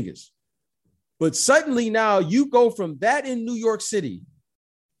Porzingis. But suddenly now you go from that in New York City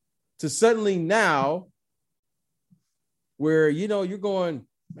to suddenly now where, you're going,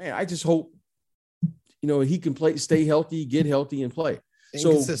 man, I just hope, he can play, stay healthy, get healthy, and play.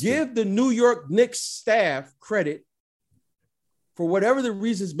 So give the New York Knicks staff credit for whatever the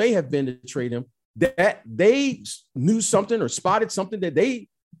reasons may have been to trade him, that they knew something or spotted something that they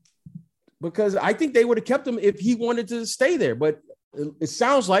because I think they would have kept him if he wanted to stay there. But it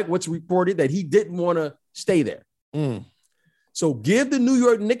sounds like what's reported that he didn't want to stay there. So give the New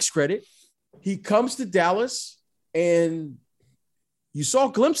York Knicks credit. He comes to Dallas, and you saw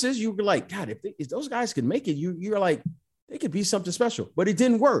glimpses. You were like, God, if those guys can make it, you're like, they could be something special. But it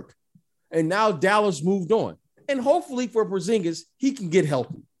didn't work. And now Dallas moved on. And hopefully for Porzingis, he can get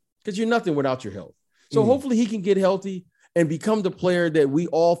healthy because you're nothing without your health. So hopefully he can get healthy and become the player that we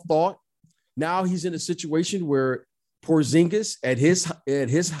all thought. Now he's in a situation where Porzingis at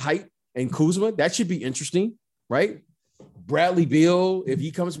his height and Kuzma, that should be interesting, right? Bradley Beal, if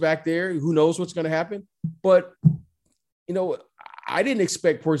he comes back there, who knows what's going to happen? But, I didn't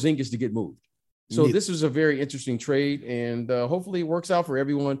expect Porzingis to get moved. So this was a very interesting trade, and hopefully it works out for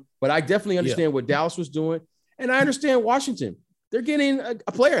everyone. But I definitely understand what Dallas was doing, and I understand Washington. They're getting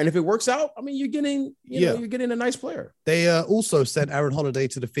a player, and if it works out, I mean, you're getting a nice player. They also sent Aaron Holiday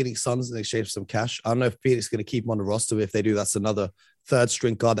to the Phoenix Suns in exchange for some cash. I don't know if Phoenix is going to keep him on the roster. If they do, that's another third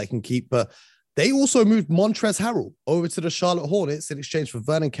string guard they can keep. But they also moved Montrezl Harrell over to the Charlotte Hornets in exchange for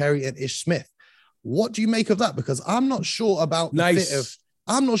Vernon Carey and Ish Smith. What do you make of that? Because I'm not sure about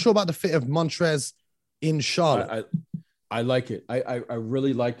the fit of Montrez in Charlotte. I like it. I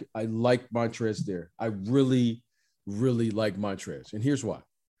really like Montrez there. I really, really like Montrez. And here's why.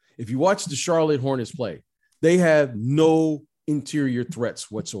 If you watch the Charlotte Hornets play, they have no interior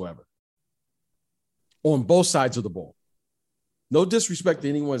threats whatsoever on both sides of the ball. No disrespect to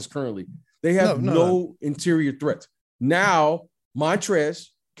anyone that's currently. They have no interior threats. Now, Montrez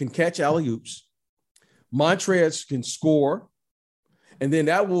can catch alley-oops. Montrez can score. And then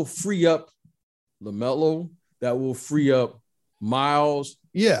that will free up LaMelo. That will free up Miles.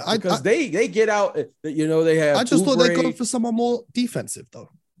 Yeah. Because they get out, they have. I just thought they'd go for someone more defensive, though.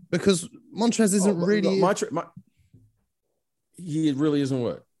 Because Montrez isn't really. He really isn't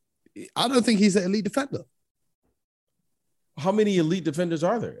what? I don't think he's an elite defender. How many elite defenders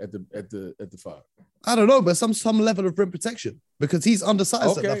are there at the five? I don't know, but some level of rim protection because he's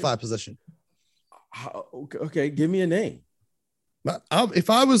undersized at that five position. Okay, give me a name. If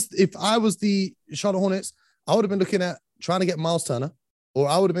I was the Charlotte Hornets, I would have been looking at trying to get Miles Turner, or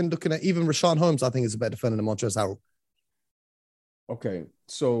I would have been looking at even Rashawn Holmes. I think is a better defender than Montrezl Harrell. Okay,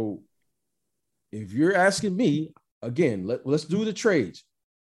 so if you're asking me again, let's do the trades.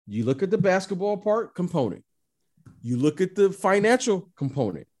 You look at the basketball part component. You look at the financial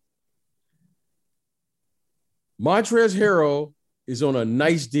component. Montrezl Harrell is on a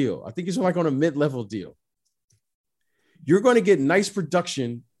nice deal. I think he's on a mid-level deal. You're going to get nice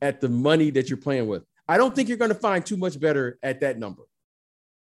production at the money that you're playing with. I don't think you're going to find too much better at that number.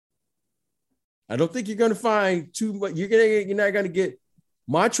 I don't think you're going to find too much. You're not going to get.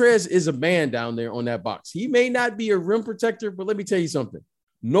 Montrez is a man down there on that box. He may not be a rim protector, but let me tell you something.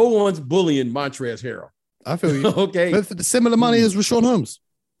 No one's bullying Montrezl Harrell. I feel you. Okay. But for the similar money as Rashawn Holmes.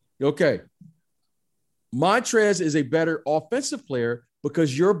 Okay. Montrez is a better offensive player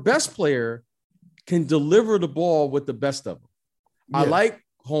because your best player can deliver the ball with the best of them. Yeah. I like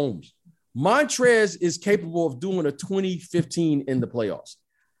Holmes. Montrez is capable of doing a 20-15 in the playoffs.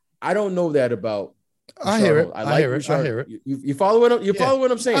 I don't know that about. I hear it. I hear it. You follow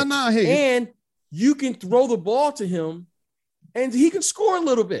what I'm saying? No, I hear you. And you can throw the ball to him, and he can score a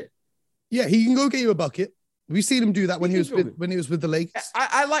little bit. Yeah, he can go get you a bucket. We've seen him do that when he was with the Lakers.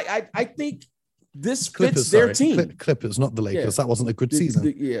 I think this fits their team. Clippers, not the Lakers. Yeah. That wasn't a good season.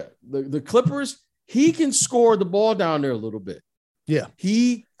 The Clippers. He can score the ball down there a little bit. Yeah,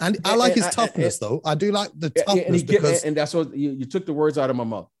 I like his toughness though. I do like the toughness and that's what you took the words out of my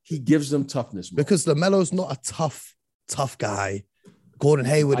mouth. He gives them toughness because LaMelo's not a tough guy. Gordon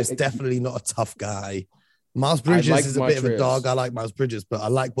Hayward is definitely not a tough guy. Miles Bridges is a bit of a dog. I like Miles Bridges, but I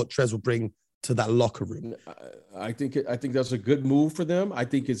like what Trez will bring to that locker room. I think that's a good move for them. I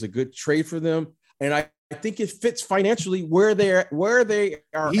think it's a good trade for them, and I think it fits financially where they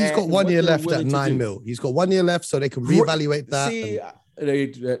are. He's got 1 year left at $9 million. He's got 1 year left, so they can reevaluate that. See,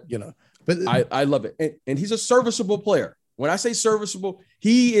 but I love it, and he's a serviceable player. When I say serviceable,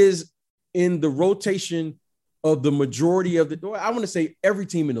 he is in the rotation of the majority of the. I want to say every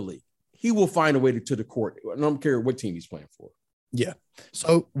team in the league. He will find a way to the court. I don't care what team he's playing for. Yeah.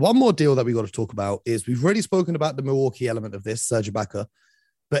 So one more deal that we got to talk about is we've already spoken about the Milwaukee element of this, Serge Ibaka,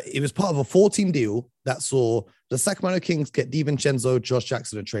 but it was part of a 4-team deal that saw the Sacramento Kings get DiVincenzo, Josh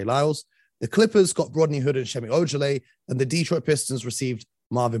Jackson, and Trey Lyles. The Clippers got Rodney Hood and Shemi Ojeleye, and the Detroit Pistons received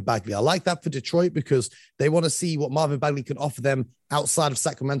Marvin Bagley. I like that for Detroit because they want to see what Marvin Bagley can offer them outside of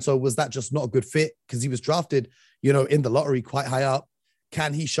Sacramento. Was that just not a good fit? Because he was drafted, in the lottery quite high up.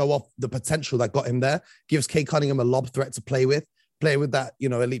 Can he show off the potential that got him there? Gives Kate Cunningham a lob threat to play with. play with that,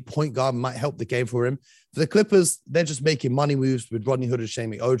 elite point guard might help the game for him. For the Clippers, they're just making money moves with Rodney Hood and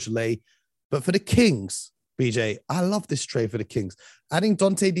Shane Ojale. But for the Kings, BJ, I love this trade for the Kings. Adding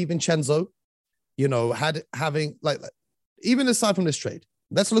Donte DiVincenzo, having even aside from this trade,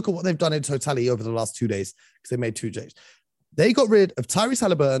 let's look at what they've done in totality over the last 2 days because they made 2 trades. They got rid of Tyrese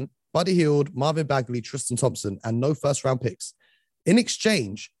Halliburton, Buddy Hield, Marvin Bagley, Tristan Thompson, and no first-round picks. In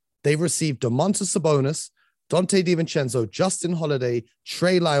exchange, they received Domantas Sabonis, Donte DiVincenzo, Justin Holiday,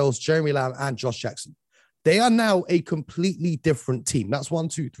 Trey Lyles, Jeremy Lamb, and Josh Jackson. They are now a completely different team. That's 1,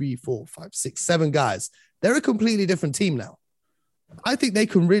 2, 3, 4, 5, 6, 7 guys. They're a completely different team now. I think they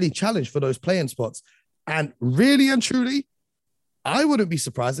can really challenge for those playing spots. And really and truly, I wouldn't be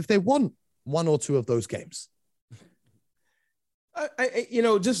surprised if they won 1 or 2 of those games.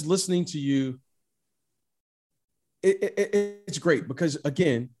 Just listening to you, it's great because,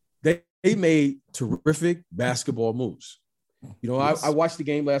 again, they made terrific basketball moves. Yes. I watched the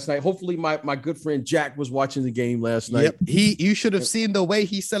game last night. Hopefully my good friend Jack was watching the game last night. Yep. You should have seen the way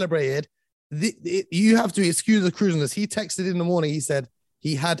he celebrated. You have to excuse the cruisiness. He texted in the morning. He said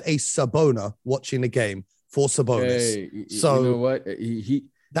he had a Sabona watching the game for Sabonis. Hey, so you know what?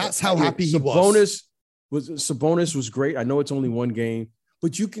 That's how happy he was. Sabonis was great. I know it's only 1 game,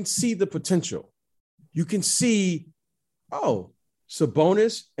 but you can see the potential. You can see,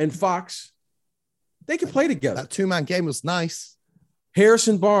 Sabonis and Fox, they can play together. That 2-man game was nice.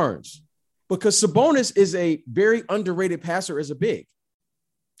 Harrison Barnes, because Sabonis is a very underrated passer as a big.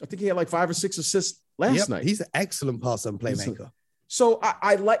 I think he had 5 or 6 assists last night. He's an excellent passer and playmaker. So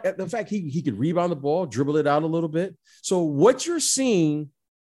I like the fact he could rebound the ball, dribble it out a little bit. So what you're seeing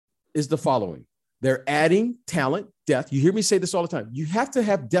is the following. They're adding talent, depth. You hear me say this all the time. You have to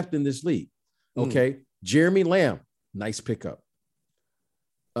have depth in this league. Okay. Jeremy Lamb, nice pickup.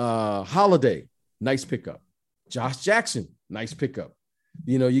 Holiday, nice pickup. Josh Jackson, nice pickup.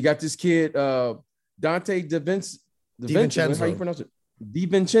 You got this kid, Donte DiVincenzo. How you pronounce it?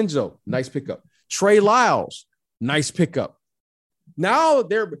 DiVincenzo, nice pickup. Trey Lyles, nice pickup. Now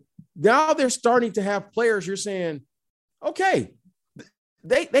they're starting to have players. You're saying, okay,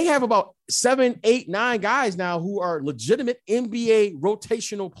 they have about 7, 8, 9 guys now who are legitimate NBA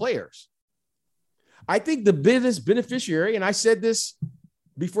rotational players. I think the biggest beneficiary, and I said this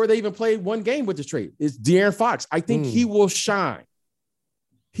before they even played 1 game with the trade, is De'Aaron Fox. I think he will shine.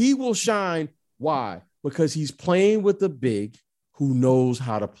 He will shine. Why? Because he's playing with the big who knows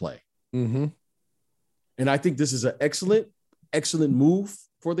how to play. Mm-hmm. And I think this is an excellent move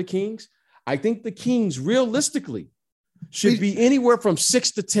for the Kings. I think the Kings realistically should be anywhere from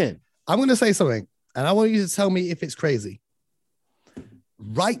 6 to 10. I'm going to say something, and I want you to tell me if it's crazy.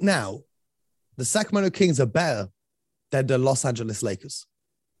 Right now, the Sacramento Kings are better than the Los Angeles Lakers.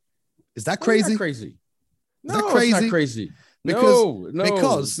 Is that crazy? Not crazy. No, that crazy? It's not crazy.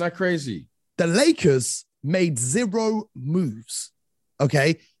 Because it's not crazy. The Lakers made 0 moves.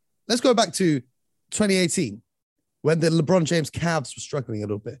 Okay, let's go back to 2018 when the LeBron James Cavs were struggling a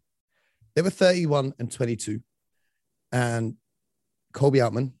little bit. They were 31-22, and Kobe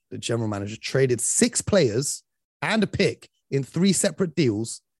Altman, the general manager, traded 6 players and a pick in 3 separate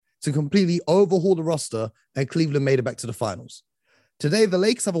deals to completely overhaul the roster, and Cleveland made it back to the finals. Today, the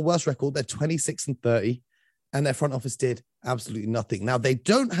Lakers have a worse record. They're 26-30, and their front office did absolutely nothing. Now, they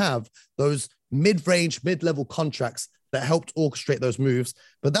don't have those mid-range, mid-level contracts that helped orchestrate those moves,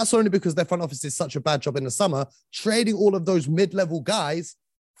 but that's only because their front office did such a bad job in the summer, trading all of those mid-level guys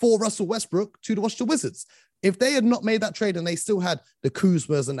for Russell Westbrook to the Washington Wizards. If they had not made that trade and they still had the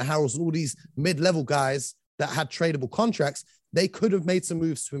Kuzmas and the Harrells and all these mid-level guys that had tradable contracts, they could have made some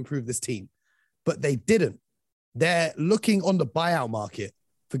moves to improve this team, but they didn't. They're looking on the buyout market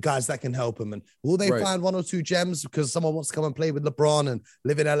for guys that can help them. And will they find 1 or 2 gems because someone wants to come and play with LeBron and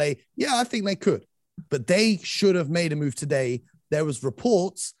live in LA? Yeah, I think they could, but they should have made a move today. There was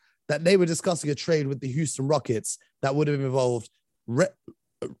reports that they were discussing a trade with the Houston Rockets that would have involved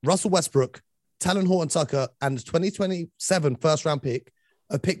Russell Westbrook, Talon Horton-Tucker, and the 2027 first-round pick,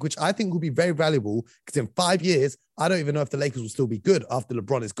 a pick which I think will be very valuable because in 5 years, I don't even know if the Lakers will still be good after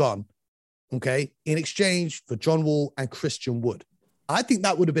LeBron is gone, okay, in exchange for John Wall and Christian Wood. I think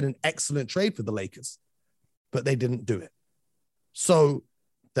that would have been an excellent trade for the Lakers, but they didn't do it. So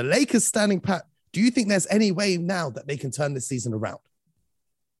the Lakers standing pat, do you think there's any way now that they can turn this season around?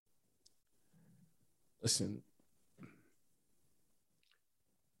 Listen,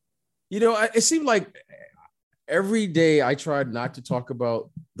 it seemed like every day I tried not to talk about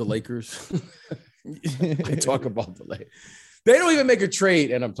the Lakers. I talk about the Lakers. They don't even make a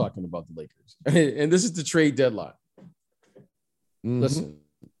trade, and I'm talking about the Lakers. And this is the trade deadline. Mm-hmm. Listen,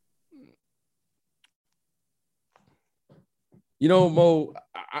 Mo,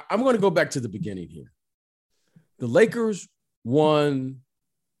 I'm going to go back to the beginning here. The Lakers won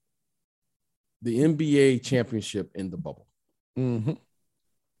the NBA championship in the bubble. Mm-hmm.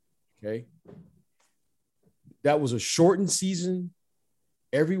 Okay. That was a shortened season.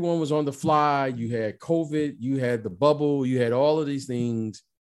 Everyone was on the fly. You had COVID, you had the bubble, you had all of these things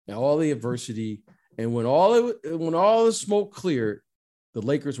and all the adversity. And when all the smoke cleared, the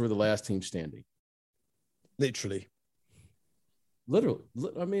Lakers were the last team standing. Literally.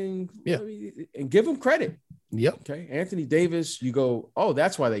 I mean, yeah. And give them credit. Yep. Okay. Anthony Davis, you go, oh,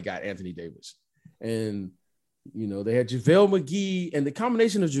 that's why they got Anthony Davis. And, they had JaVale McGee, and the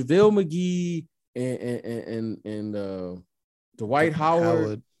combination of JaVale McGee and Dwight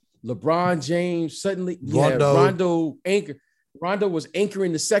Howard, LeBron James, suddenly Rondo was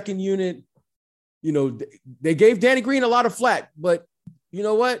anchoring the second unit. They gave Danny Green a lot of flack, but you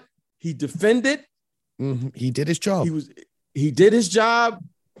know what? He defended. Mm-hmm. He did his job. He did his job.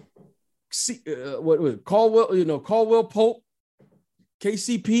 What was Caldwell? Caldwell Pope,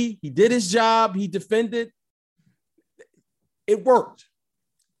 KCP. He did his job. He defended. It worked.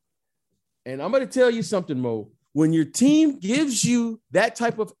 And I'm going to tell you something, Mo. When your team gives you that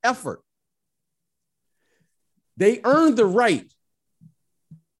type of effort, they earn the right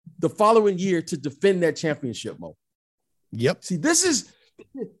the following year to defend that championship, Mo. Yep. See, this is.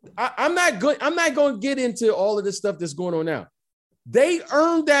 I'm not going to get into all of this stuff that's going on now. They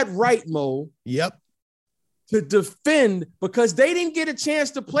earned that right, Mo. Yep. To defend because they didn't get a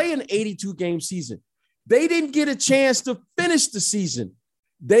chance to play an 82-game season. They didn't get a chance to finish the season.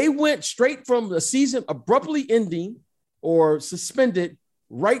 They went straight from the season abruptly ending or suspended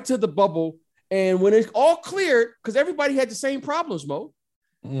right to the bubble. And when it all cleared, because everybody had the same problems, Mo,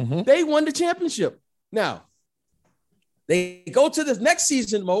 they won the championship. Now, they go to the next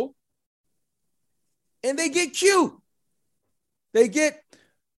season, Mo, and they get cute. They get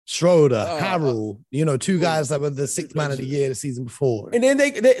Schroeder, Harrell, two guys that were the sixth man of the year the season before. And then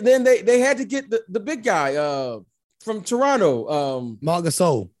they had to get the big guy from Toronto. Marc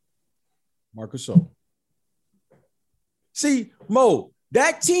Gasol. See, Mo,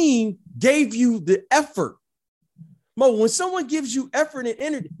 that team gave you the effort. Mo, when someone gives you effort and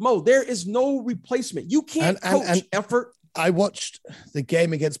energy, Mo, there is no replacement. You can't coach effort. I watched the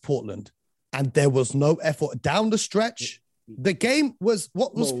game against Portland, and there was no effort down the stretch. The game was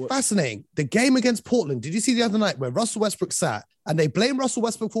fascinating. The game against Portland. Did you see the other night where Russell Westbrook sat and they blame Russell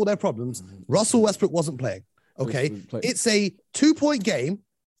Westbrook for their problems? Russell Westbrook wasn't playing. Okay. It's a 2-point game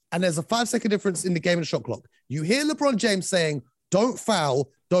and there's a 5-second difference in the game and the shot clock. You hear LeBron James saying, don't foul,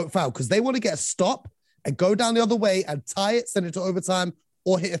 because they want to get a stop and go down the other way and tie it, send it to overtime,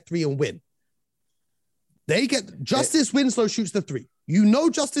 or hit a 3 and win. They get Justice Winslow shoots the 3.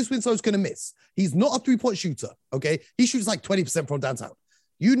 Justice Winslow's going to miss. He's not a 3-point shooter, okay? He shoots like 20% from downtown.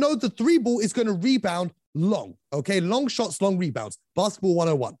 The 3 ball is going to rebound long, okay? Long shots, long rebounds. Basketball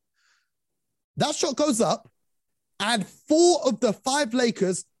 101. That shot goes up, and 4 of the 5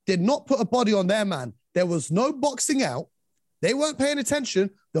 Lakers did not put a body on their man. There was no boxing out. They weren't paying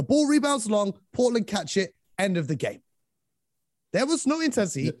attention. The ball rebounds long. Portland catch it. End of the game. There was no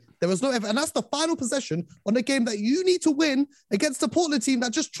intensity. There was no effort. And that's the final possession on a game that you need to win against a Portland team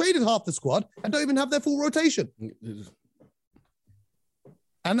that just traded half the squad and don't even have their full rotation.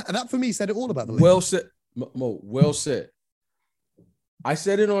 And that, for me, said it all about the league. Well said, Mo. Well said. I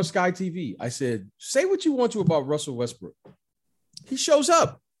said it on Sky TV. I said, say what you want to about Russell Westbrook. He shows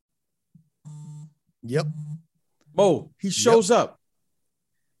up. Yep. Mo, he shows up.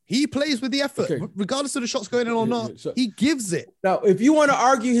 He plays with the effort, regardless of the shots going in or not. He gives it. Now, if you want to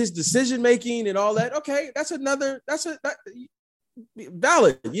argue his decision making and all that, okay, that's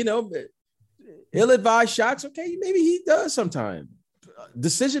valid. Ill-advised shots, okay, maybe he does sometimes.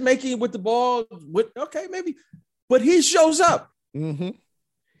 Decision making with the ball, maybe, but he shows up. Mm-hmm.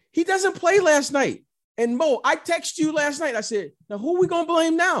 He doesn't play last night. And Mo, I texted you last night. I said, now who are we gonna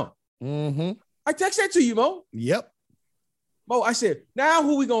blame now? Mm-hmm. I texted that to you, Mo. Yep. Mo, I said, now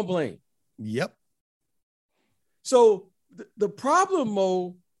who we gonna blame? Yep. So the problem,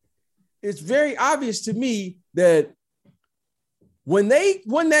 Mo, it's very obvious to me that when they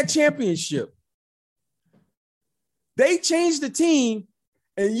won that championship, they changed the team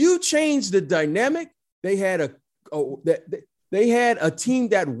and you changed the dynamic. They had a team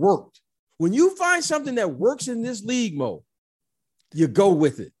that worked. When you find something that works in this league, Mo, you go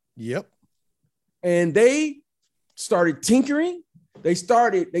with it. Yep. And they started tinkering. They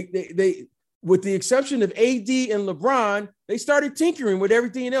with the exception of AD and LeBron, they started tinkering with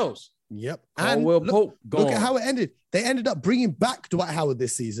everything else. Yep. And look at how it ended. They ended up bringing back Dwight Howard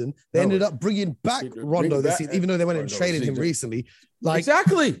this season. They ended up bringing back Rondo this season, even though they went and traded him recently. Like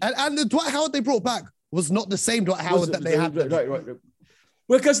exactly. And the Dwight Howard they brought back was not the same Dwight Howard that they had. Right.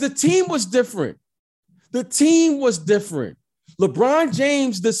 Because the team was different. The team was different. LeBron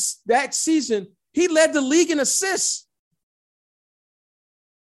James, that season, he led the league in assists.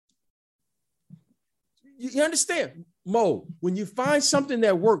 You understand, Mo, when you find something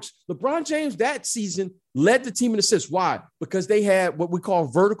that works, LeBron James that season led the team in assists. Why? Because they had what we call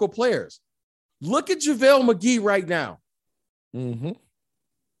vertical players. Look at JaVale McGee right now. Mm-hmm.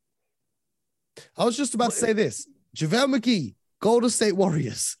 I was just about to say this. JaVale McGee, Golden State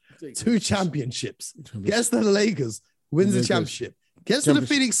Warriors, 2 championships. Gets to the Lakers, wins the championship. Gets to the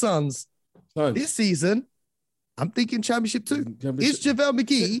Phoenix Suns. This season, I'm thinking championship 2. Is JaVale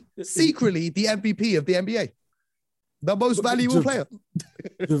McGee secretly the MVP of the NBA? The most valuable player.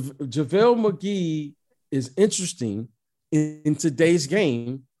 JaVale McGee is interesting in today's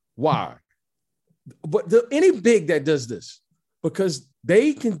game. Why? But any big that does this, because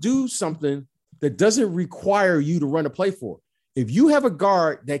they can do something that doesn't require you to run a play for. If you have a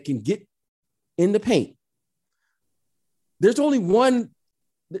guard that can get in the paint, there's only one.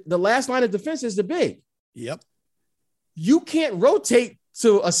 The last line of defense is the big. Yep. You can't rotate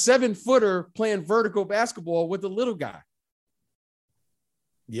to a 7-footer playing vertical basketball with a little guy.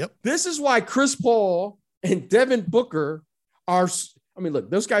 Yep. This is why Chris Paul and Devin Booker are, I mean,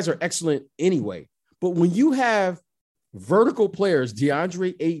 look, those guys are excellent anyway. But when you have vertical players,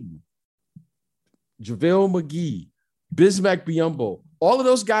 DeAndre Ayton, JaVale McGee, Bismack Biyombo, all of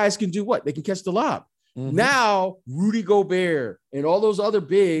those guys can do what? They can catch the lob. Mm-hmm. Now, Rudy Gobert and all those other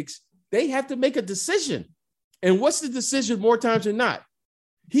bigs, they have to make a decision. And what's the decision more times than not?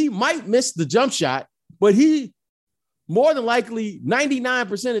 He might miss the jump shot, but he more than likely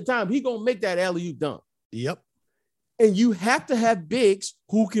 99% of the time, he going to make that alley-oop dunk. Yep. And you have to have bigs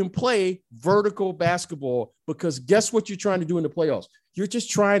who can play vertical basketball, because guess what you're trying to do in the playoffs? You're just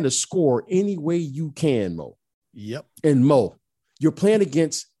trying to score any way you can, Mo. Yep. And Mo, you're playing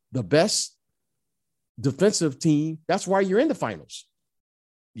against the best defensive team. That's why you're in the finals.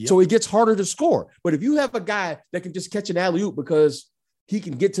 Yep. So it gets harder to score. But if you have a guy that can just catch an alley-oop because he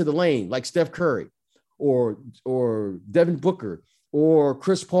can get to the lane, like Steph Curry or Devin Booker or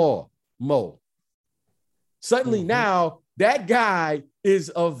Chris Paul, Mo, suddenly now that guy is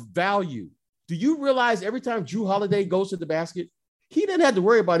of value. Do you realize every time Jrue Holiday goes to the basket, he didn't have to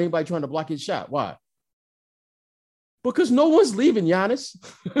worry about anybody trying to block his shot? Why? Because no one's leaving Giannis.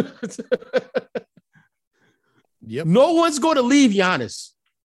 Yep. No one's going to leave Giannis.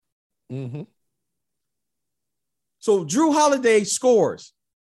 Mm-hmm. So Jrue Holiday scores.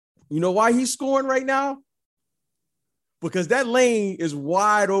 You know why he's scoring right now? Because that lane is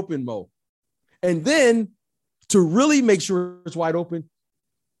wide open, Mo. And then to really make sure it's wide open,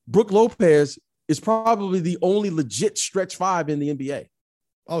 Brook Lopez is probably the only legit stretch 5 in the NBA.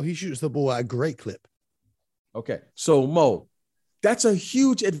 Oh, he shoots the ball at a great clip. Okay. So, Mo, that's a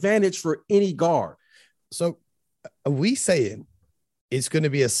huge advantage for any guard. So are we saying it's going to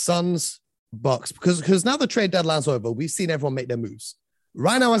be a Suns Bucks? Because now the trade deadline's over. We've seen everyone make their moves.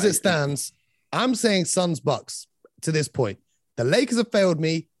 Right now, as it stands, I'm saying Suns Bucks to this point. The Lakers have failed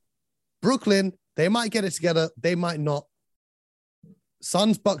me. Brooklyn, they might get it together. They might not.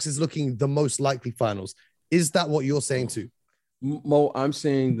 Suns Bucks is looking the most likely finals. Is that what you're saying too? Mo, I'm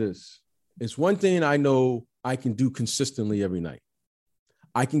saying this. It's one thing I know I can do consistently every night.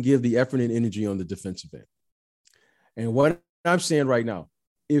 I can give the effort and energy on the defensive end. And what I'm saying right now,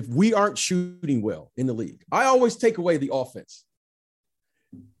 if we aren't shooting well in the league, I always take away the offense.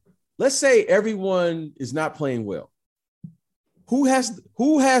 Let's say everyone is not playing well. Who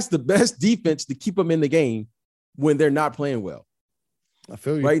has the best defense to keep them in the game when they're not playing well? I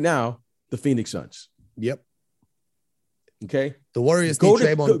feel you. Right now, the Phoenix Suns. Yep. Okay. The Warriors need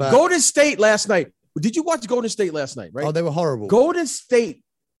Draymond back. Golden State last night. Did you watch Golden State last night? Right. Oh, they were horrible. Golden State.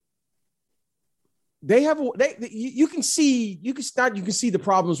 You can see the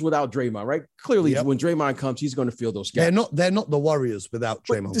problems without Draymond, right? Clearly, when Draymond comes, he's going to feel those gaps. They're not the Warriors without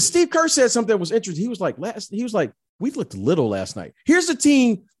Draymond. Steve Kerr said something that was interesting. He was like, we looked little last night. Here's a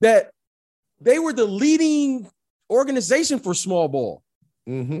team that they were the leading organization for small ball.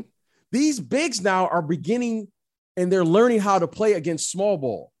 Mm-hmm. These bigs now are beginning and they're learning how to play against small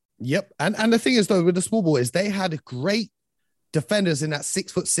ball. Yep. And the thing is, though, with the small ball is they had great defenders in that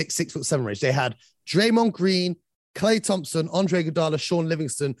 6'6", 6'7" range. They had Draymond Green, Klay Thompson, Andre Iguodala, Sean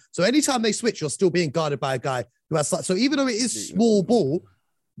Livingston. So anytime they switch, you're still being guarded by a guy who has. So even though it is small ball,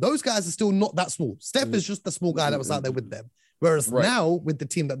 those guys are still not that small. Steph is just the small guy that was out there with them. Whereas now with the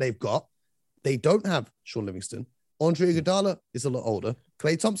team that they've got, they don't have Sean Livingston. Andre Iguodala is a lot older.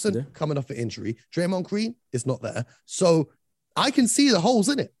 Klay Thompson coming off an injury. Draymond Green is not there. So I can see the holes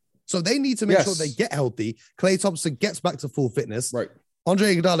in it. So they need to make sure they get healthy. Klay Thompson gets back to full fitness. Right.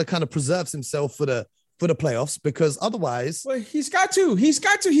 Andre Iguodala kind of preserves himself for the playoffs, because otherwise, well, he's got to.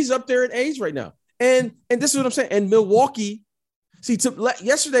 He's up there in age right now. And this is what I'm saying. And Milwaukee,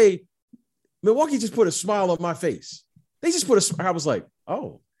 yesterday, Milwaukee just put a smile on my face. They just I was like,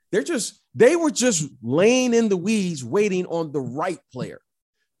 oh, they were just laying in the weeds waiting on the right player.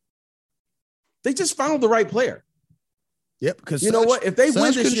 They just found the right player. Yep, because you know what? If they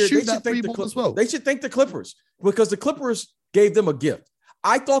win this year, they should thank the Clippers, because the Clippers gave them a gift.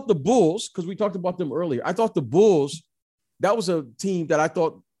 I thought the Bulls, because we talked about them earlier, I thought the Bulls, that was a team that I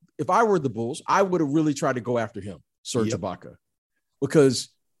thought if I were the Bulls, I would have really tried to go after him, Serge Ibaka. Because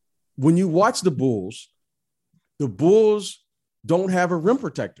when you watch the Bulls don't have a rim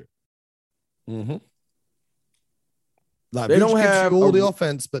protector. Mm-hmm. Like, they don't have all the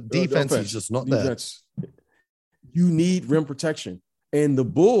offense, but defense is just not there. You need rim protection. And the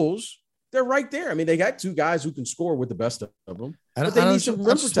Bulls, they're right there. I mean, they got two guys who can score with the best of them. But they need some rim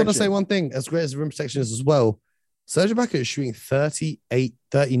protection. I just want to say one thing, as great as rim protection is as well, Serge Ibaka is shooting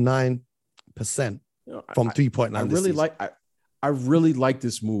 39% from 3.9. I really like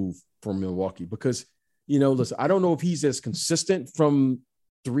this move from Milwaukee, because, listen, I don't know if he's as consistent from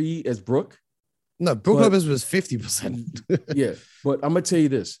three as Brook. No, Brook Lopez was 50%. Yeah, but I'm going to tell you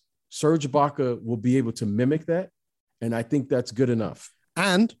this. Serge Ibaka will be able to mimic that, and I think that's good enough.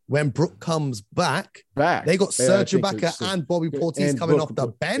 And when Brook comes back, they got Serge Ibaka and Bobby Portis coming off the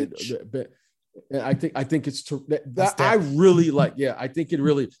bench. And I think it's that I really like. Yeah, I think it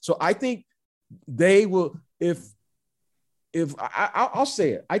really. So I think they will. I'll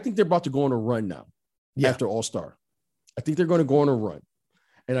say it. I think they're about to go on a run now. Yeah. After All-Star, I think they're going to go on a run,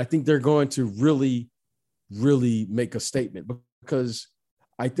 and I think they're going to really, really make a statement, because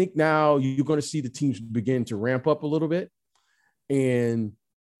I think now you're going to see the teams begin to ramp up a little bit. And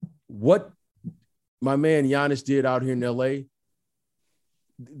what my man Giannis did out here in LA,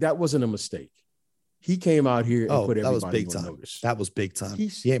 that wasn't a mistake. He came out here and put everybody on notice. That was big time.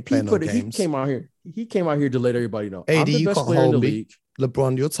 He ain't playing no games. He came out here to let everybody know. AD, you can't hold me.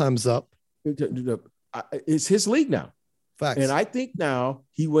 LeBron, your time's up. It's his league now. Facts. And I think now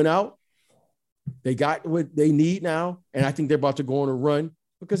he went out. They got what they need now. And I think they're about to go on a run,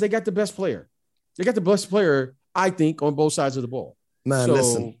 because they got the best player. They got the best player, I think, on both sides of the ball. Man,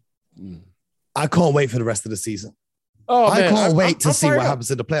 listen, I can't wait for the rest of the season. I can't wait to see what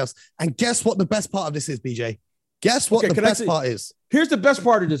happens in the playoffs. And guess what the best part of this is, BJ? Guess what the best part is? Here's the best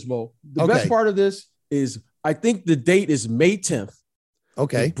part of this, Mo. The best part of this is, I think the date is May 10th.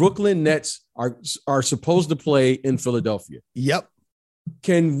 Okay. The Brooklyn Nets are supposed to play in Philadelphia. Yep.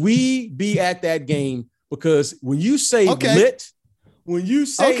 Can we be at that game? Because when you say lit, when you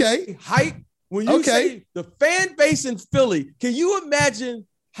say hype, when you say the fan base in Philly, can you imagine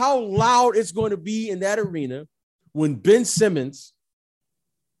how loud it's going to be in that arena when Ben Simmons,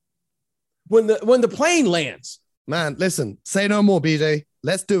 when the plane lands? Man, listen, say no more, BJ.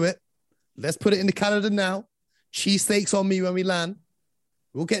 Let's do it. Let's put it in the calendar now. Cheesesteaks on me when we land.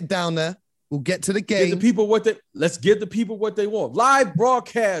 We'll get down there. We'll get to the game. Let's give the people what they want. Live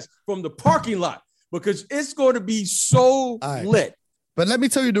broadcast from the parking lot, because it's going to be so lit. But let me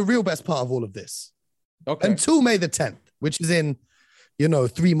tell you the real best part of all of this. Okay. Until May the 10th, which is in,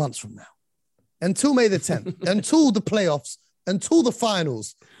 3 months from now. Until May the 10th, until the playoffs, until the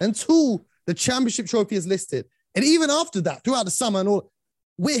finals, until the championship trophy is listed. And even after that, throughout the summer and all,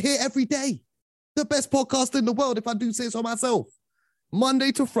 we're here every day. The best podcast in the world, if I do say so myself.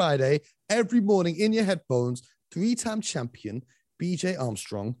 Monday to Friday, every morning in your headphones, 3-time champion, BJ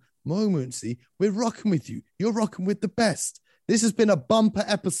Armstrong, Mo Moonsey, we're rocking with you. You're rocking with the best. This has been a bumper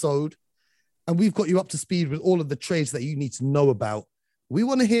episode, and we've got you up to speed with all of the trades that you need to know about. We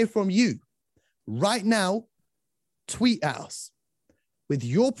want to hear from you. Right now, tweet at us with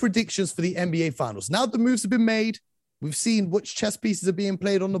your predictions for the NBA Finals. Now the moves have been made. We've seen which chess pieces are being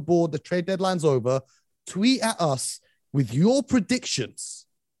played on the board. The trade deadline's over. Tweet at us with your predictions,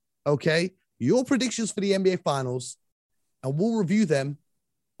 okay? Your predictions for the NBA Finals, and we'll review them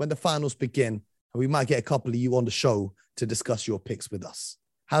when the finals begin, and we might get a couple of you on the show to discuss your picks with us.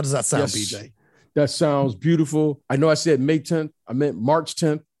 How does that sound, BJ? That sounds beautiful. I know I said May 10th. I meant March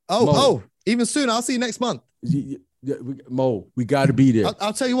 10th. Even sooner. I'll see you next month. Mo, we got to be there.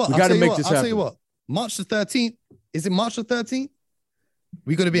 I'll tell you what. We got to make this happen. I'll tell you what. March the 13th. Is it March the 13th?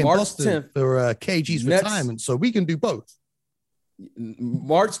 We're going to be in March Boston 10th, for KG's retirement, so we can do both.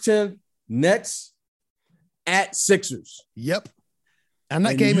 March 10th, Nets at Sixers. Yep. And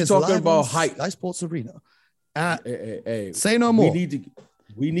that game is talking live about on hype. Sky Sports Arena. Hey, say no more.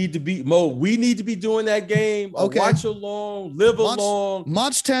 We need to be Mo. We need to be doing that game. Okay. Watch along, live along.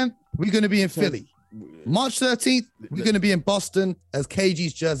 March 10th, we're going to be in Philly. March 13th, we're going to be in Boston as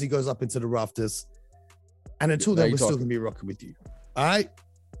KG's jersey goes up into the rafters. And until then, we're still going to be rocking with you. All right?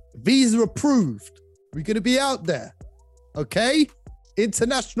 Visa approved. We're going to be out there. Okay?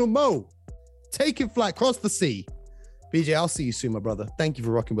 International Mo. Taking flight across the sea. BJ, I'll see you soon, my brother. Thank you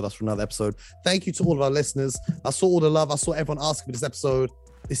for rocking with us for another episode. Thank you to all of our listeners. I saw all the love. I saw everyone asking for this episode.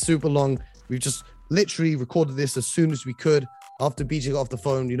 It's super long. We've just literally recorded this as soon as we could. After BJ got off the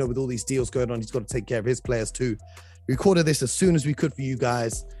phone, with all these deals going on, he's got to take care of his players too. We recorded this as soon as we could for you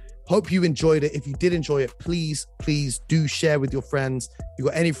guys. Hope you enjoyed it. If you did enjoy it, please do share with your friends. If you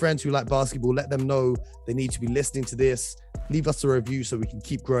got any friends who like basketball, let them know they need to be listening to this. Leave us a review so we can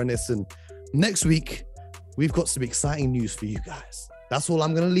keep growing this. And next week, we've got some exciting news for you guys. That's all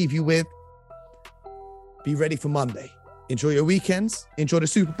I'm going to leave you with. Be ready for Monday. Enjoy your weekends. Enjoy the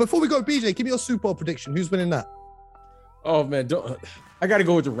Super. Before we go, BJ, give me your Super Bowl prediction. Who's winning that? Oh, man. I got to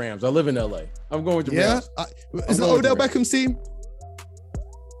go with the Rams. I live in LA. I'm going with the Rams. Is that Odell Beckham's team?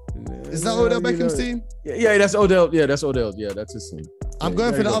 Is that Odell Beckham's team? Yeah, that's Odell. Yeah, that's Odell. Yeah, that's his team. I'm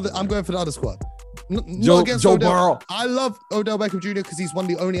going for the other squad. Joe Burrow. I love Odell Beckham Jr. because he's one of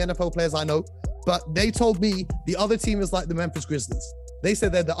the only NFL players I know. But they told me the other team is like the Memphis Grizzlies. They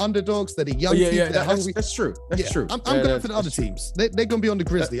said they're the underdogs, they're the young team, they're hungry. That's true. That's true. I'm going for the other teams. They're going to be on the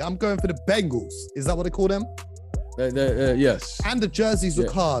Grizzly. I'm going for the Bengals. Is that what they call them? Yes. And the jerseys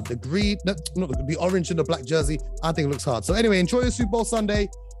look hard. The green, the orange and the black jersey, I think it looks hard. So anyway, enjoy your Super Bowl Sunday.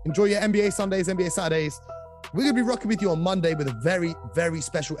 Enjoy your NBA Sundays, NBA Saturdays. We're going to be rocking with you on Monday with a very, very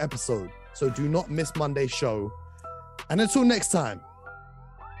special episode. So do not miss Monday's show. And until next time,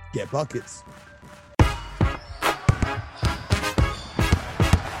 get buckets.